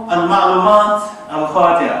گوٚو المعلوٗمات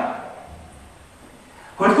الخاطئہ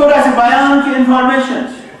ہُتھ کٔنۍ اَسہِ بیان کہِ انفارمیشن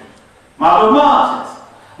چھِ معلوٗمات چھِ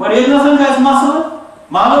اَسہِ مگر ییٚتہِ نَسَن چھُ اَسہِ مسلہٕ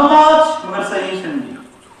معلوٗمات چھِ مگر صحیح چھِنہٕ کینٛہہ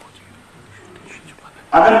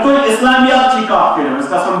اگر تُہۍ اسلامیاتچی کتھ کٔرِو أسۍ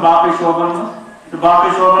گژھو باقٕے شعبن منٛز تہٕ باقٕے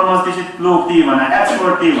شعبن منٛز تہِ چھِ لوٗکھ تی ونان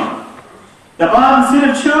ایکسپٲرٹ تی ونان دپان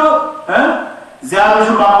صرف چھُ زیادٕ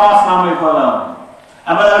چھُ بکواس نامٕے پھٲلاوان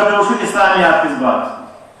اما اگر وچھو اسلامیات کس بات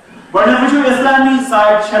گۄڈنیٚتھ وچھو اسلامی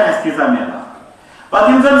سائٹ چھنہٕ اَسہِ تیٖژاہ میلان پتہٕ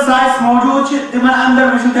یِم زن سائٹس موجود چھِ تِمن اندر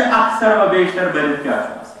وچھو تُہۍ اکثر و بیشتر بٔرِتھ کیٛاہ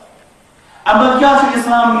چھُ آسان اما کیٛاہ چھُ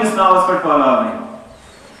اسلام کِس ناوس پٮ۪ٹھ پھٲلاونہٕ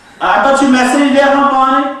یِوان پتہٕ چھِ میسیج لیکھان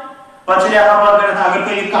پانے پتہٕ چھِ لیکھان پتہٕ کٔرِتھ اگر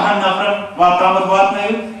تُہۍ یہِ 10 نفرن تامتھ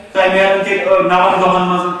واتنٲیِو تۄہہِ میلن تیٚلہِ 9 دۄہن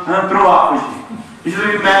منٛز 3 خوشی یہِ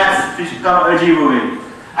چھُ میتھس تہِ چھُ کانٛہہ عجیٖب و غریٖب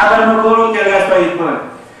اگر نہٕ کوٚرُو تیٚلہِ گژھِ تۄہہِ یِتھ پٲٹھۍ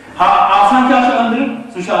آسان کیٛاہ چھُ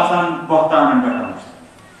أنٛدرٕ سُہ چھُ آسان بۄہتانن پٮ۪ٹھ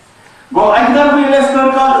گوٚو اکہِ طرفہٕ ییٚلہِ أسۍ کٔر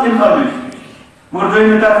کتھ انفارمیشن مگر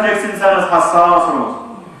دوٚیمہِ طرفہٕ گژھِ انسانس حساس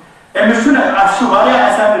روزُن أمِس چھُنہٕ اَسہِ چھُ واریاہ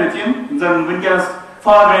ایسامبلی تِم زن وٕنکیٚنس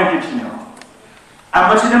فار گرانٹڈ چھِ نِوان اَمہِ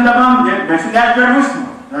پتہٕ چھِ تِم دپان مےٚ چھُ نیٹ پٮ۪ٹھ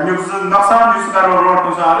وٕچھمُت امیُک سُہ نۄقصان چھُ سُہ کرو برونٛٹھ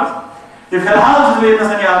کُن سُہ عرض تہٕ فی الحال چھُس بہٕ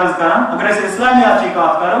ییٚتنس یہِ عرض کران اگر أسۍ اسلامیاتچی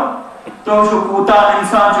کتھ کرو تُہۍ وٕچھِو کوٗتاہ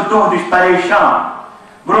انسان چھُ دۄہ دِش پریشان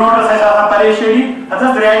برونٛٹھ ٲس اَسہِ آسان پریشٲنی ہتھ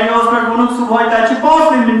حظ ریڈیوس پٮ۪ٹھ ووٚنُکھ صبحٲے تتہِ چھِ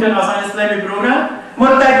 5 مِنٹن آسان اسلٲمی پروگرام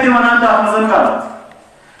مگر تتہِ تہِ ونان تتھ منٛز غلط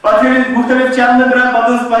پتہٕ ییٚلہِ مختلف چنلہٕ درٛاے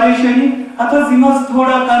پتہٕ ٲس پریشٲنی ہتھ حظ یِم ٲس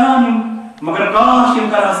تھوڑا کران یِم مگر کاش یِم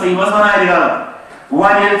کران صحیح یِم ٲس ونان غلط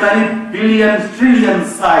وۄنۍ ییٚلہِ تۄہہِ بِلین ٹرٛلین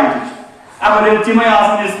سایٹ چھِ اگر ییٚلہِ تِمے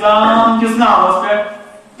آسان اسلام کِس ناوس پٮ۪ٹھ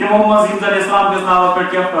تِمو منٛز یِم زن اسلام کِس ناوس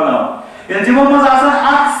پٮ۪ٹھ کینٛہہ پھٔہلاوان ییٚلہِ تِمو منٛز آسان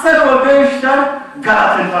اکثر و بیشتر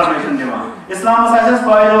غلط انفارمیشن دِوان اسلامس آسہِ اَسہِ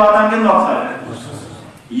فٲیدٕ واتان کِنہٕ نۄقصان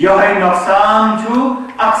یِہوٚے نۄقصان چھُ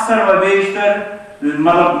اکثر و بیشتر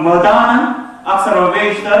مطلب مٲدانن اکثر و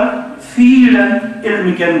بیشتر فیلڈن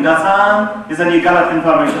علمہٕ کٮ۪ن گژھان یُس زن یہِ غلط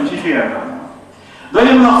انفارمیشن چھِ شیر کران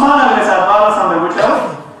دوٚیِم نۄقصان اگر أسۍ اتھ بالس اندر وٕچھو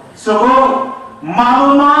سُہ گوٚو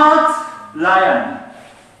معلوٗمات لاین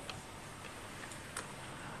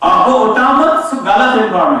اکھ گوٚو اوٚتامتھ سُہ غلط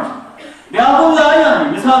انفارمیشن بیٛاکھ گوٚو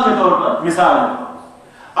لاین مثال کے طور پر مثال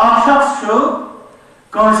اکھ شخص چھُ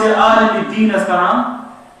کٲنٛسہِ عالمِ دیٖنس کران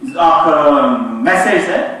اکھ میسیج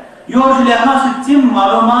سٮ۪نٛڈ یورٕ چھُ لیکھان سُہ تِم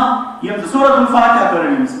معلوٗمات یِم سورۃ الفاتحہ کٔر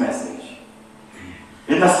أمِس میسیج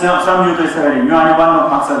ییٚتنس سمجھِو تُہۍ سٲری میانہِ وننُک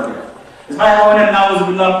مقصد کیٛاہ أسۍ ما ہٮ۪کو ؤنِتھ نعوذ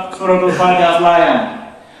باللہ سورۃ الفاتحہ لاین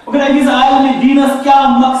مگر أکِس عالمِ دیٖنس کیٛاہ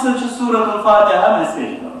مقصد چھُ سورۃ الفاتحہ میسیج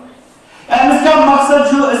کرُن أمِس کیٛاہ مقصد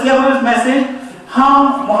چھُ أسۍ لیکھو أمِس میسیج ہم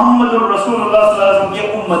محمد الرسول اللہ صلی اللہ علیہ وسلم کے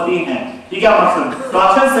امتی ہیں یہ کیا مقصد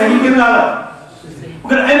بات ہے صحیح کہ غلط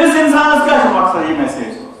مگر امس انسانس کیا ہے مقصد یہ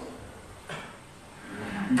میسیج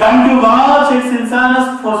گھنٹہ بعد چھِ أکِس انسانس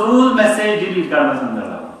فضول میسیج ڈیلیٹ کرنس اندر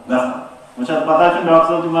گژھان مجھے پتہ چھُ ڈاکٹر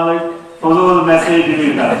صٲب مطلب فضول میسیج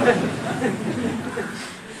ڈیلیٹ کران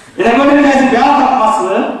یِتھے پٲٹھۍ آسہِ بیٛاکھ اکھ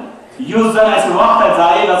مسلہٕ یُس زن اسہِ وقت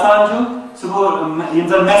ضایع گژھان چھُ سُہ گوٚو یِم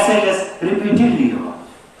زن میسیج اسہِ رِپیٖٹِڈلی یِوان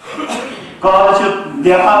کال چھِ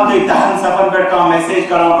لیکھان تُہۍ 10 صفن پٮ۪ٹھ کانٛہہ میسیج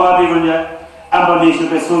کران کاپی کُنہِ جایہِ اَمہِ پتہٕ یہِ چھُ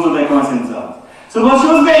تۄہہِ سوٗزوٕ تۄہہِ کٲنٛسہِ اِنسانس صُبحس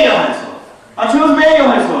چھُس بیٚیہِ یِہوٚے سوزُن اَتھ چھُس بیٚیہِ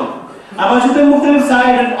یِہوٚے سوزُن اَمہِ پتہٕ چھُو تۄہہِ مُختٔلِف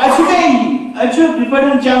سایٹن اَتہِ چھُ بیٚیہِ یی اَتہِ چھُ یِتھ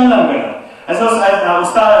پٲٹھۍ چنلن پٮ۪ٹھ اَسہِ اوس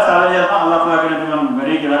اُستاد اللہ تعالیٰ کٔرِنۍ تِمن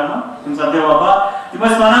ؤری رحمت تٔمِس ساتہٕ دِیو وفات تِم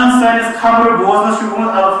ٲسۍ ونان سٲنِس خبرٕ بوزنس چھُ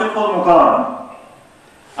گوٚمُت الفِقہ المقارن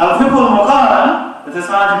الفِقہ المقارن یَتھ أسۍ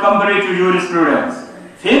ونان چھِ کمپیریٹِو جوٗرِسپرٛوڈنس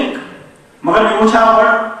فِقہ مگر یہِ وٕچھان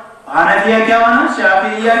گۄڈٕ حنفیہ کیا ونان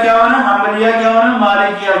شافعیہ کیا ونان حنبلیہ کیا ونان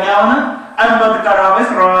مالکیہ کیا ونان امہِ پتہٕ کرہاو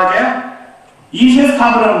أسۍ راجع یہِ چھِ أسۍ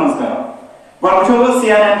خبرن منٛز کران گۄڈٕ وٕچھو أسۍ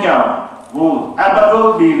CNN کیا ونان بوٗز امہِ پتہٕ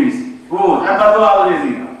گوٚو BBC بوٗز امہِ پتہٕ گوٚو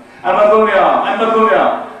الجزیرہ امہِ پتہٕ گوٚو بیٛاکھ امہِ پتہٕ گوٚو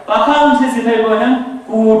بیٛاکھ پکان چھِ أسۍ یِتھے پٲٹھۍ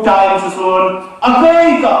کوٗت ٹایم چھُ سون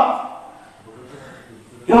اکٲے کتھ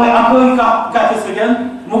یِہوٚے اکٲے کتھ کتھِ سۭتۍ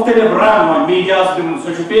مختلف رنگ وۄنۍ میٖڈیاہس سُہ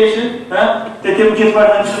چھُ پیشہِ تہٕ تِم کِتھ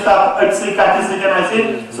پٲٹھۍ چھِ تتھ أکسٕے کتھِ سۭتۍ اسہِ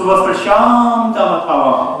صبحس پٮ۪ٹھ شام تامتھ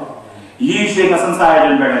ہاوان یی چھُ گژھان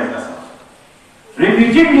سایڈن پٮ۪ٹھ اسہِ گژھان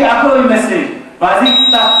رِپیٖٹِڈلی اکٲے میسیج بعضی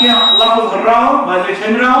تتھ کینٛہہ لفظ ہُرراوان بعضی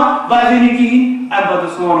چھٔنراوان بعضی نہٕ کِہیٖنۍ امہِ پتہٕ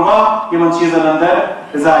سون وقت یِمن چیٖزن اندر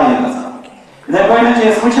ضایع گژھان یِتھے پٲٹھۍ چھِ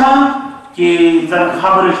أسۍ وٕچھان کہِ یِم زن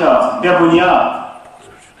خبرٕ چھِ آسان بے بُنیاد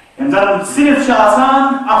یِم زن صرف چھِ آسان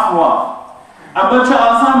افواہ امہِ پتہٕ چھُ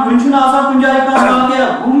آسان وُنہِ چھُنہٕ آسان کُنہِ جایہِ کانٛہہ واقعہ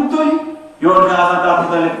گوٚمتُے یورٕ چھِ آسان تتھ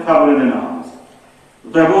مُتعلق خبرٕ دِنہٕ آمٕژ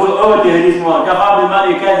تۄہہِ بوٗزوٕ ٲدۍ حدیث کفا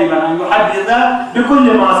بالمرء کذبا ان يحدث بكل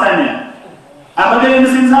ما سمع امہِ پتہٕ ییٚلہِ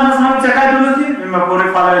أمِس انسانس ونان ژےٚ کتہِ اوٚنُتھ یہِ مےٚ کوٚر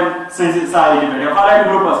یہِ فلٲنۍ سٕنٛزِ سایٹہِ پٮ۪ٹھ یا فلٲنۍ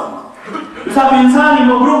گرُپس منٛز یُس اکھ انسان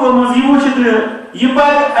یِمو گرُپو منٛز یہِ وٕچھِ تہٕ یہِ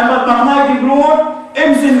پرِ امہِ پتہٕ پکنایہِ تہِ برونٛٹھ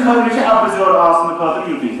أمۍ سٕنٛدِ خٲطرٕ چھِ اپٔزیور آسنہٕ خٲطرٕ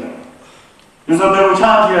یُتُے ضروٗرت یُس زن تُہۍ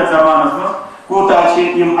وٕچھان چھِو یتھ زمانس منٛز کوٗتاہ چھِ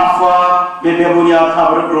یِم افواہ بیٚیہِ بے بُنیاد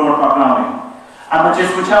خبرٕ برونٛٹھ پکناوٕنۍ امہِ پتہٕ چھِ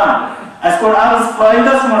أسۍ وٕچھان اسہِ کوٚر عرض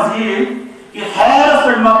فٲیدس منٛز یہِ کہِ خیرس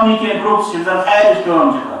پٮ۪ٹھ مبنی کینٛہہ گرُپ چھِ یِم زن خیرٕچ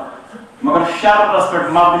کٲم چھِ کران مگر شرس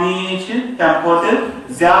پٮ۪ٹھ مبنی چھِ تمہِ کھۄتہٕ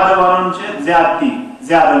زیادٕ ونُن چھِ زیادتی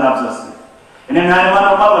زیادٕ لفظس سۭتۍ یعنی میانہِ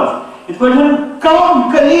وننُک مطلب کم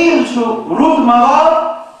قلیل رت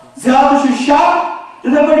مواد زیادہ شر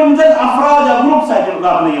تتھے پٲٹھۍ افراد یا گروپس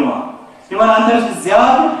لبنہٕ اندر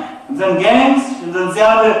زیادہ گینگس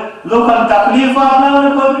زیادہ لوکن تکلیف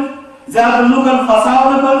واتناونہٕ خٲطرٕ زیادہ لوکن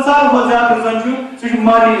پھساونہٕ خٲطرٕ ساروی کھۄتہٕ زیادہ سُہ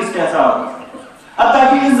مٲلی استحصال حتیٰ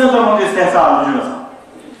کہ عزت ہُنٛد استحصال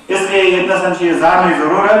اس لیے یتنس یہ زاننے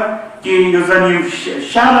ضرورت کہ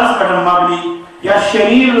شرس پہ مبنی یا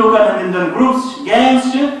شریر لوکن ہند گروپس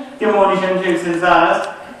گینگس تمو نش انسانس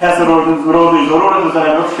حصہ روزی ضرورت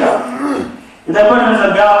امیک شر اتھے پہ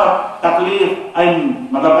بیا تکلیف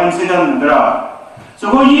مطلب ام سن درا سہ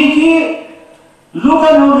گو یہ کہ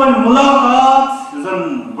لوکن ہند ملاقات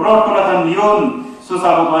برو کن یون سہ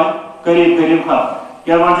سپد و قریب قریب ختم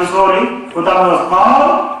کیا one sorry اوتان call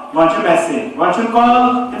one message one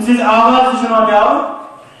کال تم سی آواز تھی پیاو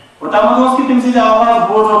اوتام کہ تم سی آواز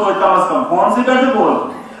بوزو تو کم از کم فون سے پہ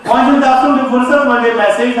بوز ون تم فرصت ون گئی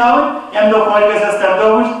میسیج تھاؤن یم دہ پہ گھس تمہ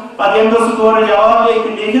دہ وچ پتہ یم دہ سہ تور جواب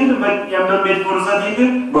لکھن تو یم دہ مے فرصت یہ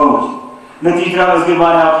بہ وچ نتیجہ درا اس کے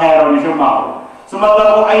بعد خیر و نشو ماحول سہ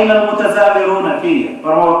مطلب این المتزاورون فی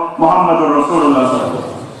فرمو محمد رسول اللہ صلی اللہ علیہ وسلم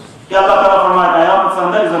کہ اللہ تعالیٰ فرمایا قیامت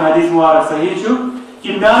اندر اس حدیث مبارک صحیح چھو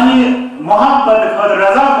کہ میانی محبت خاطر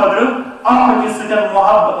رضا خاطر اکھ کس سۭتۍ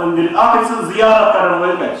محبت اکھ أکۍ سٕنٛز زیارت کرن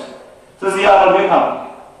وٲلۍ گژھِ سۄ زیارت گٔے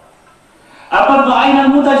ختم اپت وأین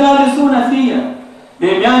المتجالسون فیہ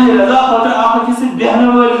بیٚیہِ میانہِ رضا خاطر اکھ أکِس سۭتۍ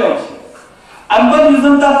بیہنہٕ وٲلۍ گژھِ اَمہِ پتہٕ یُس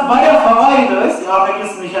زن تتھ واریاہ فوائد ٲسۍ اکھ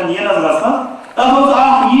أکِس نِش یِنس گژھنس تتھ اوس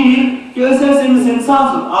اکھ یہِ کہ أسۍ ٲسۍ أمِس انسان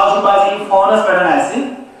سُنٛد آز چھُ باسان یہِ فونس پٮ۪ٹھ اَسہِ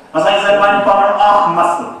مثلاً یُس زن وۄنۍ پنُن اکھ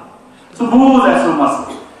مسلہٕ سُہ بوٗز اَسہِ سُہ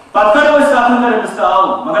مسلہٕ پتہ کرو أسۍ تتھ اندر أمِس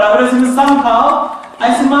تاو مگر اگر أسۍ أمِس سمکھاو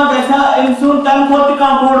اَسہِ ما گژھِ ہا أمۍ سُنٛد تمہِ کھۄتہٕ تہِ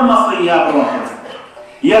کانٛہہ بوٚڑ مسلہٕ یی ہا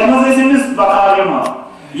برونٛٹھ یتھ منٛز أسۍ أمِس بکار یِمو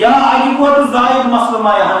یا اکہِ کھۄتہٕ زٲیِد مسلہٕ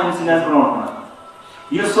ما یِہن أمۍ سٕنٛدِ برونٛٹھ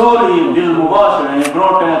کُن یہِ سورُے دل مُباشر یعنی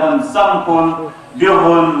برونٛٹھ کَنٮ۪تھ سمکھُن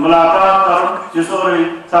بِہُن مُلاقات کرُن یہِ سورُے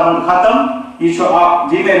سپُد ختم یہِ چھُ اکھ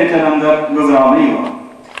ڈِمیرِٹن اندر گُزراونہٕ یِوان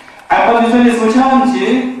اَمہِ پتہٕ یُس زن أسۍ وٕچھان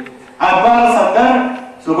چھِ اتھ بارس اندر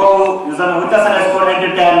سہ گو ونکس کوٚر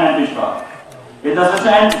انٹرٹینمنٹٕچ کتھ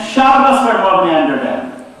ییٚتنس شرس پٮ۪ٹھ مبنی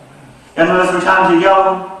انٹرٹینمنٹ یتھ منٛز أسۍ وٕچھان چھِ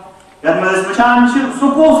گٮ۪وُن یتھ منٛز أسۍ وٕچھان چھِ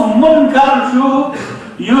سُہ کُس مُنکر چھُ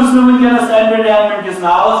یُس نہٕ ونکیٚنس انٹرٹینمنٹ کِس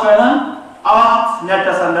ناوس پٮ۪ٹھ اتھ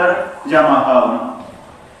نیٹس اندر جمع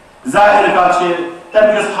تھاونہٕ ظٲہر کتھ چھِ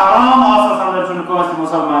تمہِ کِس حرام آسنس اندر چھُنہٕ کٲنٛسہِ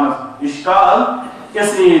مُسلمانس اشکال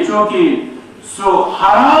اس لیے چوٗنٛکہِ سُہ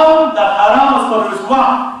حرام تتھ حرامس خٲطرٕ یُس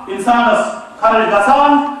وقت انسانس خرچ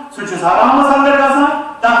گژھان سُہ چھُس حرامس اندر گژھان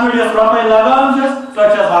تتھ پٮ۪ٹھ یۄس رۄپے لگان چھس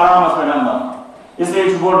سۄ چھس حرامس پٮ۪ٹھ لگان اس لیے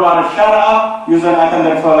چھُ بوٚڑ بارٕ شر اکھ یُس زن اتھ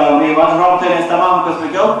اندر پھٔہلاونہٕ یِوان رۄب تھٲیِن اَسہِ تمام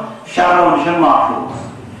قٕسمٕکیو شرو نِش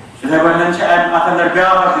محفوٗظ یِتھے پٲٹھۍ چھِ اتھ اندر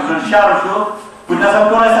بیٛاکھ اکھ یُس زن شر چھُ وٕنکیٚنس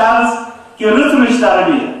کوٚر اَسہِ عرض کہِ رٕژٕرٕچ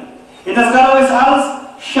تربیت ییٚتنس کرو أسۍ عرض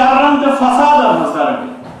شرن تہٕ فسادن ہٕنٛز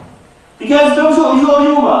تربیت تِکیٛازِ تِم چھُ یہِ چھُ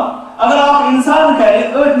عجوٗبہ اگر اکھ انسان کرِ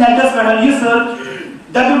أتھۍ نیٹس پٮ۪ٹھ یہِ سٔرچ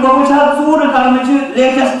دپہِ بہٕ وٕچھِ ہا ژوٗرٕ کرنٕچ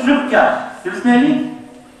لیٹسٹ ٹرپ کیٛاہ تٔمِس میلہِ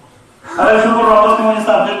اگر شُکر رۄبس کُن وۄنۍ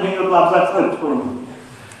سبجکٹ میٛٲنِس لفظس سۭتۍ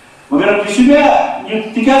کوٚرمُت مگر یہِ چھُ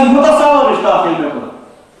مےٚ تِکیٛازِ مُتصورٕچ کتھ ییٚلہِ مےٚ کٔر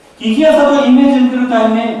کہِ کینٛژھا تُہۍ اِمیجن کٔرِو تۄہہِ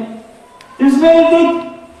میلہِ تٔمِس میلہِ تہِ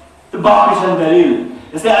تہٕ باقٕے چھنہٕ دٔلیٖل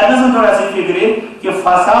اسلیے اتنس کوٚر اَسہِ یہِ فِکرِ کہِ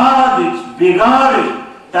فسادٕچ بِگاڑٕچ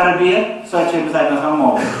تربیت سۄ چھِ أمِس اتنس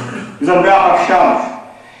موجوٗد یُس زن بیٛاکھ اکھ شر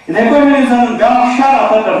چھُ یِتھے پٲٹھۍ یُس زن بیٛاکھ شر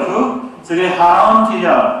اتھ اندر چھُ سُہ گٔے حرام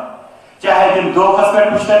تجارت چاہے تِم دھوکس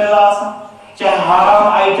پٮ۪ٹھ مشتمل آسن چاہے حرام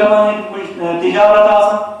آیٹمن ہٕنٛدۍ تجارت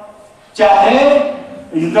آسن چاہے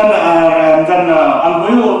یُس زن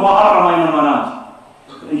البیوع محرمہ یِمن ونان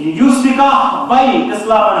چھِ یُس تہِ کانٛہہ بایہِ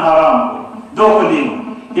اسلامن حرام کوٚر دھوکہٕ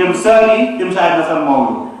دِوان تِم سٲری تِم چھِ اتنس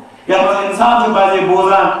موجوٗد یتھ منٛز انسان چھُ پزے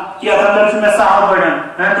بوزان کہ یتھ اندر چھُ مےٚ سہل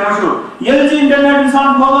پٲٹھۍ تُہۍ وٕچھِو ییٚلہِ ژٕ انٹرنیٹ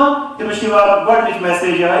انسان کھولان تٔمِس چھِ یِوان گۄڈنِچ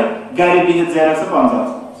میسیج یِہے گرِ بِہِتھ زینکھ ژٕ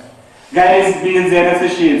 50,000 گرِ بِہِتھ زینکھ ژٕ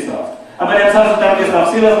 60,000 اگر امہِ ساتہٕ تمہِ کِس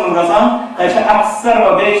تفصیلس منٛز گژھان تتہِ چھِ اکثر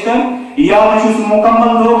و بیشتر یا چھُ سُہ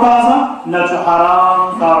مُکمل دھوکہٕ آسان نتہٕ چھُ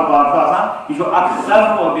حرام کاروبار چھُ آسان یہِ چھُ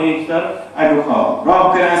اکثر و بیشتر امیُک خواب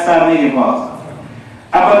رۄب کٔرِنۍ اَسہِ سارنٕے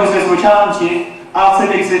حِفاظت اَمہِ پتہٕ یُس أسۍ وٕچھان چھِ اتھ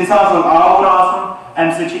سۭتۍ أکِس انسان سُنٛد آوُر آسُن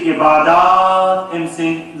امہِ سۭتۍ چھِ عبادات أمۍ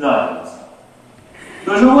سٕنٛدۍ ضایع گژھان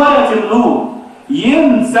تُہۍ چھِو واریاہ تِم لوٗکھ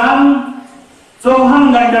یِم زن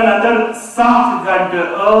 24 گنٹن اندر 7 گنٹہٕ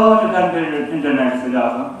 8 گنٹہٕ انٹرنیٹ سۭتۍ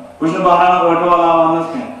آسان بہٕ چھُس نہٕ بہرحال ٲٹھ والا وننس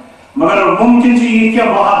کینٛہہ مگر ممکن چھُ یہِ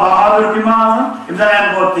کینٛہہ بہادُر تِم آسان یِم زن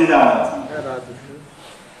امہِ کھۄتہٕ تہِ زیادٕ آسان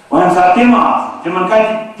وۄنۍ ییٚمہِ ساتہٕ تِم آسان تِمن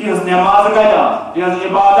کتہِ تِہنٛز نٮ۪مازٕ کتہِ آسان تِہنٛز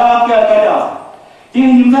عبادات کتہِ آسان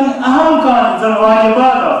تِہنٛدۍ یِم زن اہم کامہِ زن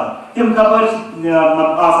واجبات آسان تِم کپٲرۍ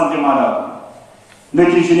آسان تم ادا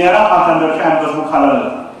نتیجہ نیران ات اندر امہ قسم خلل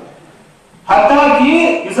حتیٰ کہ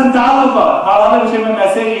یہ تعلقات حالانکہ وچے میں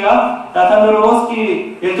میسیج یا تتھ اندر کہ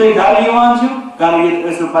یل تھی گھر یوان گھر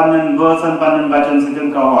یو پنن بٲژن پنن بچن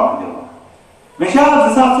سۭتۍ کانٛہہ وقت دِوان مےٚ چھِ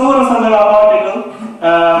 2004 اندر اکھ آرٹِکل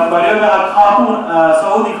پریو مےٚ اکھ خاتون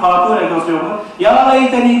سعودی خاتون ایک اوس لیوکھمُت یا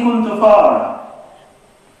لیتنی كنت فارا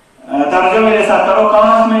ترجمہ ییٚلہِ أسۍ اتھ کرو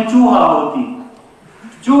کاش میں چوہا ہوتی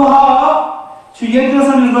چوہا چھُ ییٚتہِ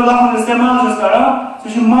گژھان یُس بہٕ لفظ استعمال چھُس کران سُہ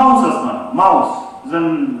چھُ ماوسس ونان ماوس زن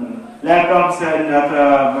لیپٹاپ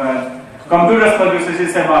کمپیوٹرس پر یُس أسۍ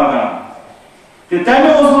استعمال کران تہٕ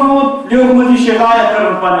تٔمۍ اوس ووٚنمُت لیوکھمُت یہِ شکایت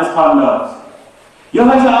کٔرمٕژ پننِس خاندارس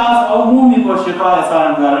یِہوٚے چھِ آز عموٗمی پٲٹھۍ شکایت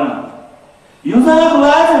سانٮ۪ن گرن یُس زن اکھ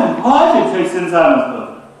واجب چھُ أکِس انسانس خٲطرٕ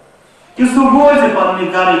کہ سُہ بوزِ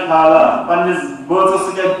پننہِ گرٕکۍ حالات پننِس بٲژس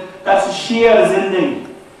سۭتۍ کرِ سُہ شیر زندگی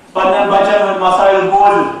پننٮ۪ن بچن ہٕنٛدۍ مسایل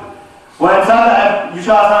بوزِتھ وۄنۍ ییٚمہِ ساتہٕ یہِ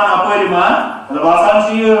چھُ آسان اپٲرۍ مان مطلب آسان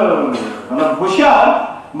چھُ یہِ مطلب ہوشیار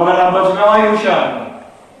مگر امہِ پتہٕ چھُ پیٚوان یہِ ہوشیار کرُن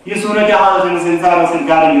یہِ صوٗرت حال چھِ أمِس انسانس سۭتۍ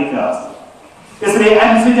گرٕ یِتھ تہِ آسان اس لیے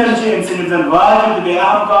امہِ سۭتۍ چھِ أمۍ سٕنٛدۍ زن واجب تہٕ بیٚیہِ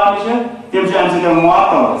اہم کامہِ چھِ تِم چھِ امہِ سۭتۍ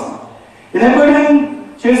معطل گژھان یِتھے پٲٹھۍ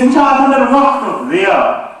چھِ أسۍ وٕچھان اتھ اندر وقتُک ضیا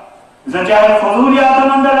زن چاہے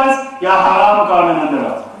فضولیاتن اندر آسہِ یا حرام کامٮ۪ن اندر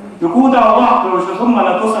آسہِ یہِ کوٗتاہ وقت روزِ ثم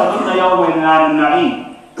لتسألن یومئذ عن النعیم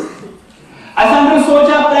اسہِ اندر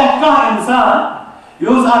سونٛچا پرٛٮ۪تھ کانٛہہ انسان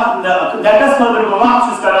یُس اتھ نیٹس خٲطرٕ بہٕ وقت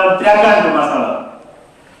چھُس کران 3 گنٹہٕ مثلاً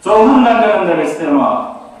 24 گنٹن اندر استعمال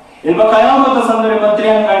ییٚلہِ بہٕ قیامتس اندر یِمن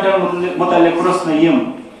 3 گنٹن متعلق پرٛژھنہٕ یِمہٕ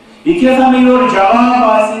یہِ کیٛاہ مےٚ یورٕ جواب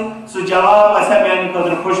آسہِ سُہ جواب آسیا میانہِ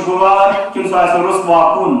خٲطرٕ خوشگوار کِنہٕ سُہ آسہِ رسوا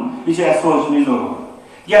کُن یہِ چھِ اَسہِ سونٛچنٕچ ضروٗرت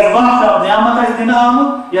تِکیٛازِ وقت نعمت آسہِ دِنہٕ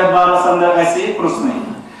آمُت یتھ بارس اندر اَسہِ پرٛژھنٕے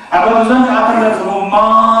اگر زن چھُ اتھ اندر سُہ گوٚو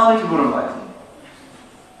مالٕچ بُربٲدی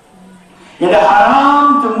ییٚلہِ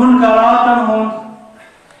حرام تہٕ مُنکراتن ہُنٛد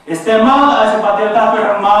استعمال آسہِ پتہٕ ییٚلہِ تتھ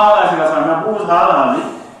پٮ۪ٹھ مال آسہِ گژھان مےٚ بوٗز حالٕے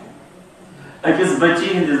أکِس بچی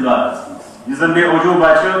ہٕنٛدِس بارس منٛز یُس زن بے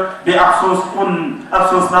عجوٗبہ چھُ بیٚیہِ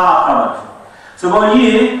افسوسناک خبر چھُ سُہ گوٚو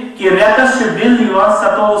یہِ کہِ رٮ۪تس چھُ بِل یِوان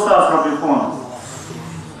 27,000 رۄپیہِ فونس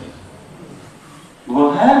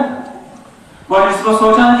گوٚو حیران گۄڈٕ چھُس بہٕ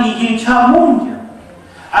سونٛچان یہِ چھا مُمکِن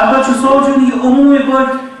امہِ پتہٕ چھُ سونٛچُن یہِ عموٗمی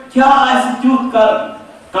پٲٹھۍ کیٛاہ آسہِ تیُتھ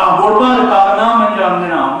کانٛہہ بوٚڑ بارٕ کارنامہٕ انجام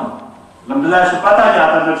دِنہٕ آمُت الحمدللہ چھُ پتہ کہِ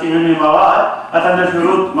اتھ اندر چھُ علمی مواد اتھ اندر چھُ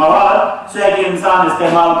رُت مواد سُہ ہیٚکہِ انسان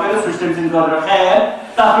استعمال کٔرِتھ سُہ چھُ تٔمۍ سٕنٛدِ خٲطرٕ خیر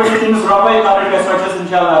تتھ پٮ۪ٹھ چھِ تٔمِس رۄپے کرٕنۍ گژھِ سۄ چھس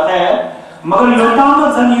انشاءاللہ خیر مگر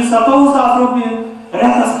یوٚتامتھ زن یہِ 27,000 رۄپیہِ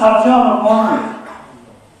رٮ۪تس خرچاونُک معاملہٕ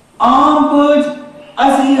عام پٲٹھۍ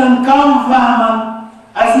اسہِ یِن کم فہمن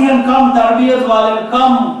اسہِ یِن کم تربیت والٮ۪ن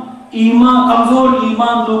کم ایمان کمزور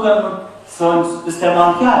ایمان لوٗکن سٲنۍ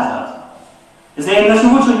استعمال کیٛاہ آسہِ آسان اسلیے مےٚ چھُ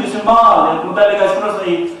وٕچھُن یُس یہِ مال یتھ متعلق اسہِ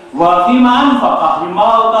پرٛژھنٕے وفیما انفقہ یہِ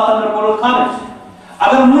مال تتھ اندر کوٚرُکھ خرچ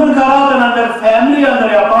اگر مُنکراتن اندر فیملی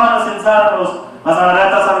اندر یا پانس انسانن اوس مثلاً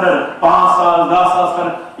رٮ۪تس اندر 5,000 10,000 کران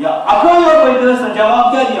یا اکٲے رۄپے تہِ ٲسۍ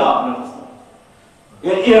جواب کیٛاہ دِیہِ اکھ رٮ۪تس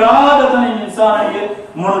ییٚلہِ ارادتن انسانن یہِ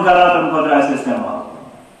مُنکراتن خٲطرٕ آسہِ استعمال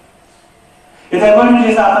یِتھے پٲٹھۍ چھِ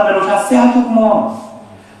أسۍ اتھ اندر وٕچھان صحتُک معاملہٕ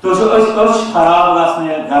تُہۍ چھِو أچھ خراب گژھنہِ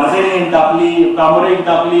گردنہِ ہٕنٛدۍ تکلیٖف کمرٕکۍ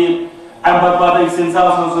تکلیٖف امہِ پتہٕ أکِس انسان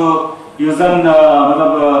سُنٛد سُہ یُس زن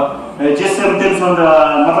مطلب جسم تٔمۍ سُنٛد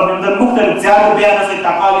مطلب یِم زن مختلف زیادٕ بیہنہٕ سۭتۍ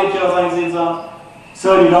تکالیٖف چھِ آسان أکِس انسان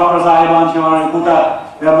سٲری ڈاکٹر صاحبان چھِ ونان کوٗتاہ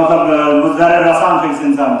مطلب مُضر رسان چھُ أکِس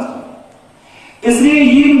انسانس اس لیے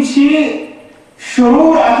یِم چھِ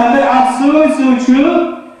شعوٗر اتھ اندر اتھ سۭتۍ سۭتۍ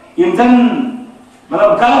چھُ یِم زن مطلب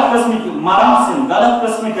غلط قٕسمٕکۍ مراسم غلط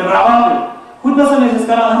قٕسمٕکۍ روابط ہُتھ ٲسۍ أسۍ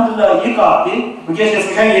کران الحمدللہ یہِ کتھ تہِ وٕنکیٚس چھِ أسۍ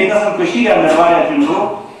وٕچھان ییٚتہِ نسن کٔشیٖرِ اندر واریاہ تِم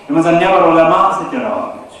لُکھ یِمن زن نٮ۪بر علماہن سۭتۍ تہِ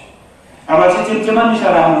روابط چھِ اگر چھِ تِمن نِش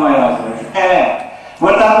رہنمٲیی آسان خیر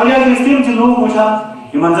مگر تتھ وجہ چھِ أسۍ تِم تہِ لوٗکھ وٕچھان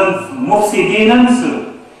یِمن زن مُفسِدیٖنن سۭتۍ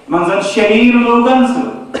یِمن زن شریٖر لوٗکن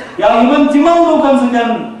سۭتۍ یا یِمن تِمن لوٗکن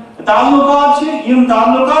سۭتۍ تعلقات چھِ یِم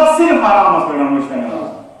تعلقات صرف حرامس پٮ۪ٹھ مشتمل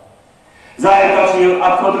آسان ظاہر کتھ چھُ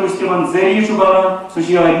اتھ خٲطرٕ یُس تِمن ذٔریعہٕ چھُ بنان سُہ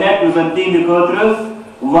چھُ یِہوٚے نیٹ یُس زن تِہنٛدِ خٲطرٕ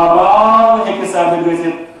وبال ہیٚکہِ ثٲبت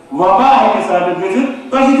گٔژھِتھ وبا ہیٚکہِ ثٲبت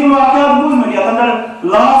گٔژھِتھ تۄہہِ چھِ تِم واقعات بوٗزمٕتۍ یتھ اندر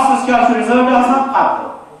لاسٹس کیٛاہ چھُ رِزلٹ آسان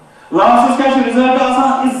قتل لاسٹس کیٛاہ چھُ رِزلٹ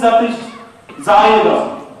آسان عزتٕچ ضایع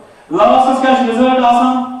گژھُن لاسٹس کیٛاہ چھُ رِزلٹ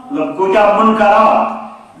آسان کۭتیاہ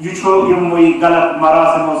مُنکرات یہِ چھُ یِموٕے غلط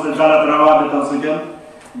مراسمو سۭتۍ غلط روابطو سۭتۍ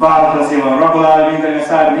بارس یِوان رۄب العالمیٖن کٔرِنۍ اَسہِ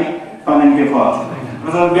سارنٕے پنٕنۍ حِفاظت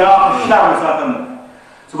مطلب بیٛاکھ شر چھُ اتھ اندر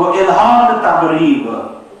سُہ گوٚو الحاد تبریٖب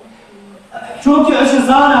چوٗنٛکہِ أسۍ چھِ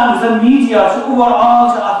زانان یُس زن میٖڈیا چھُ اوور آل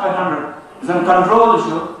چھُ اتھ پٮ۪ٹھ یُس زن کنٹرول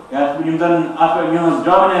چھُ یِم زن اتھ پٮ۪ٹھ یِہٕنٛز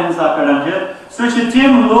ڈامِنینس اتھ پٮ۪ٹھ چھِ سُہ چھِ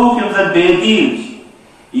تِم لوٗکھ یِم زن بے دیٖن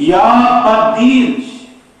چھِ یا بدین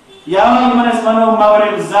یا یمن اس ونو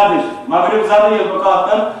مغرب زد یہ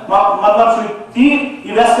بکات کر مطلب چھ تی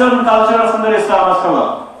یہ ویسٹرن کلچر اندر اسلام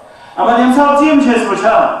خلاف اما یم سات تیم چھ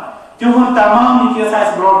وچھان تہن تمام یہ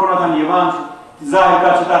اس برو کن یوان ظاہر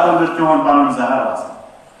کر تک اندر تہن پن زہر آسان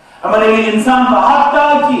اما لیکن انسان حتیٰ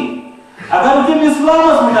کہ اگر تم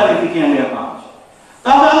اسلامس متعلق کیا لیکن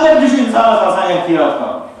تب اندر تہ انسانس آسان احتیاط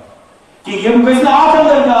کر کہ یم گژھِ نہٕ اتھ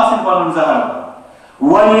اندر تہِ آسٕنۍ پنُن زہر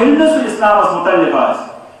وۄنۍ ییٚلہِ نہٕ سُہ اسلامس متعلق آسہِ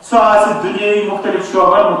سُہ آسہِ دُنیٲیی مختلف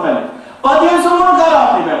شعبن متعلق پتہٕ ییٚلہِ سُہ منکر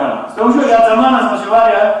اتنٕے پٮ۪ٹھ آسہِ تُہۍ وٕچھِو یتھ زمانس منٛز چھِ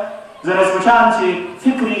واریاہ زن أسۍ وٕچھان چھِ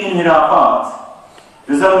فکری انحرافات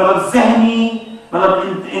یُس زن مطلب ذہنی مطلب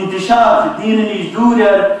انتشار چھُ دیٖنہٕ نِش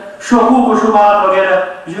دوٗر شکوک و شبہات وغیرہ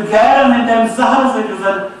یہ غیرن ہند تمہ زہر سے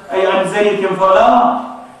زن امہ ذریعہ تم پھیلاوان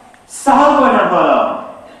سہل پٲٹھۍ پھیلاوان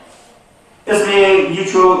اس لیے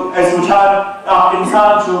یہ وچھان اکھ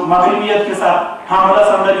انسان مغربیت کے ساتھ حملس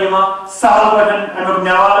اندر یوان سہل پٲٹھۍ امیُک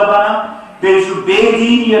نوالہ بنان بیٚیہِ چھُ بے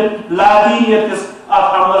دینیت لادینیت کس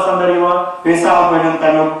اتھ حملس اندر یوان بیٚیہِ سہل پٲٹھۍ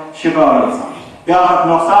تمیُک شکار گژھان بیاکھ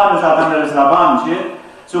نقصان یُس اتھ اندر أسۍ لبان چھِ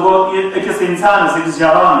سُہ گوٚو أکِس انسانس أکِس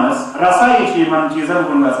جوانس رسٲیی چھِ یِمن چیٖزن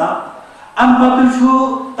کُن گژھان امہِ پتہٕ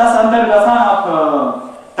چھُ تس اندر گژھان اکھ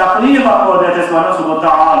تکلیف اکھ پٲدٕ یتھ أسۍ ونو سُہ گوٚو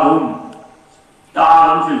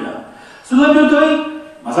تعالُم چھُ یہِ سُہ دٔپِو تُہۍ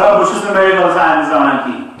مثلاً بہٕ چھُس نہٕ میڈیکل ساینس زانان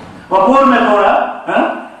کِہیٖنۍ وۄنۍ پوٚر مےٚ تھوڑا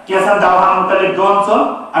کینٛژن دواہن مُتعلق دۄن ژۄن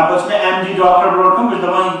امہِ پتہٕ چھُ مےٚ ایم ڈی ڈاکٹر برونٛٹھ کُن بہٕ چھُس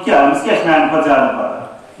دپان یہِ کیٛاہ أمِس کیٛاہ چھِ میانہِ کھۄتہٕ زیادٕ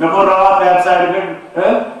پتہ مےٚ کوٚر راتھ ویب سایٹہِ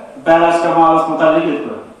پٮ۪ٹھ پیراسٹامالس مُتعلق یِتھ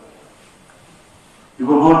پٲٹھۍ یہ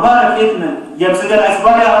گوٚو بوٚڑ بارٕ فتنہٕ ییٚمہِ سۭتۍ اَسہِ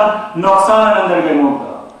واریاہن نۄقصانن اندر گٔے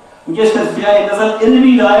مُبتلا وٕنکیٚس چھِ اَسہِ ییٚتہِ زن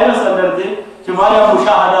علمی دایرس اندر تہِ چھِ واریاہ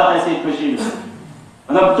مُشاہدات اَسہِ ییٚتہِ کٔشیٖرِ منٛز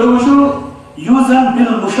مطلب تُہۍ وٕچھِو یُس زن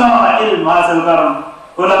بالمشاہدہ علم حٲصِل کرُن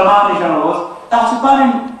علما نِش اوس تتھ چھِ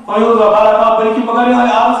پنٕنۍ فیوض و برکات بلکہِ بہٕ کرٕ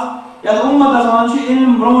یِہوٚے عرض یتھ اُمتس منٛز چھُ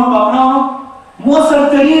علم برونٛٹھ پکناونُک مؤثر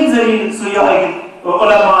تریٖن ذٔریعہٕ سُہ یِہوٚے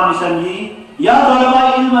علما نِش یی یا طلباء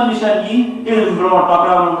علمن نِش یی علم برونٛٹھ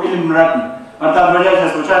پکناونُک علم رٹنہٕ اور تتھ وجہ چھِ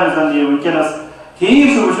أسۍ وٕچھان یُس زن یہِ وٕنکیٚنس ٹھیٖک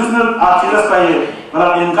چھُ بہٕ چھُس نہٕ اتھ چیٖزس پٮ۪ٹھ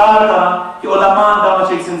مطلب انکار کران کہ علما'n تامتھ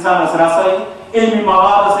چھِ أکِس انسانس رسٲیی علمی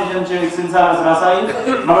موادس نِش چھِ أکِس انسانس رسٲیی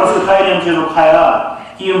مگر سُہ تھاوِ ییٚمہِ چیٖزُک خیال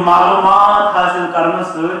کہ یہِ معلوٗمات حٲصِل کرنہٕ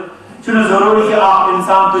سۭتۍ چھُنہٕ ضروٗری کہ اکھ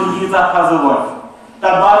انسان تُلہِ ییٖژاہ تھزٕ وۄٹھ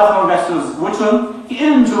تتھ بارس منٛز گژھِ سُہ وٕچھُن کہ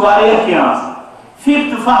علم چھُ واریاہ کینٛہہ آسان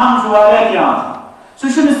فِکر تہٕ فہم چھُ واریاہ کینٛہہ آسان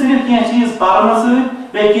سُہ چھُنہٕ صرف کینٛہہ چیٖز پرنہٕ سۭتۍ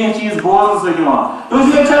بیٚیہِ کینٛہہ چیٖز بوزنہٕ سۭتۍ یِوان تُہۍ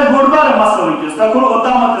وٕچھِو ییٚتہِ چھُ اَسہِ بوٚڑ بارٕ مسلہٕ وٕنکیٚس تۄہہِ کوٚروٕ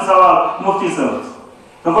اوٚتامتھ تہِ سوال مُفتی صٲبس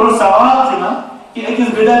تۄہہِ کوٚروٕ سوال تِمن کہ أکِس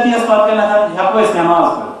بِدعتِیس پتہٕ کَنٮ۪تھ ہٮ۪کو أسۍ نٮ۪ماز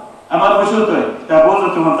پٔرِتھ اما وٕچھِو تۄہہِ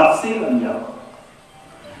بوٗزوٕ تِمن تفصیٖل انجام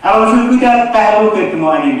اما وٕچھِو کۭتیاہ پہلوٗ کٔرۍ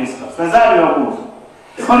تِمو اَمہِ ڈِسکس تۄہہِ زانیو پوٚز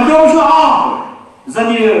وۄنۍ کیٛاہ وٕچھِو عام پٲٹھۍ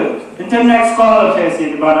زن یہِ انٹرنیٹ سکالر چھِ اَسہِ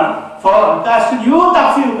ییٚتہِ بنان تَتھ چھُ یوٗت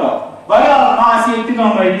تفصیٖل کتھ واریاہ ما آسہِ ییٚتہِ تہِ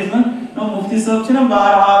کانٛہہ مٔجلِس منٛز مُفتی صٲب چھِنہ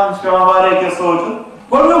بہرحال چھُ پیٚوان واریاہ کینٛہہ سونٛچُن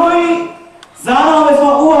گۄڈٕنیُکُے زانو أسۍ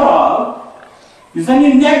وۄنۍ اوٚوَرآل یُس زن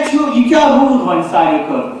یہِ نیٹ چھُ یہِ کیٛاہ روٗد وۄنۍ سانہِ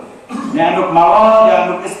خٲطرٕ یا امیُک مواد یا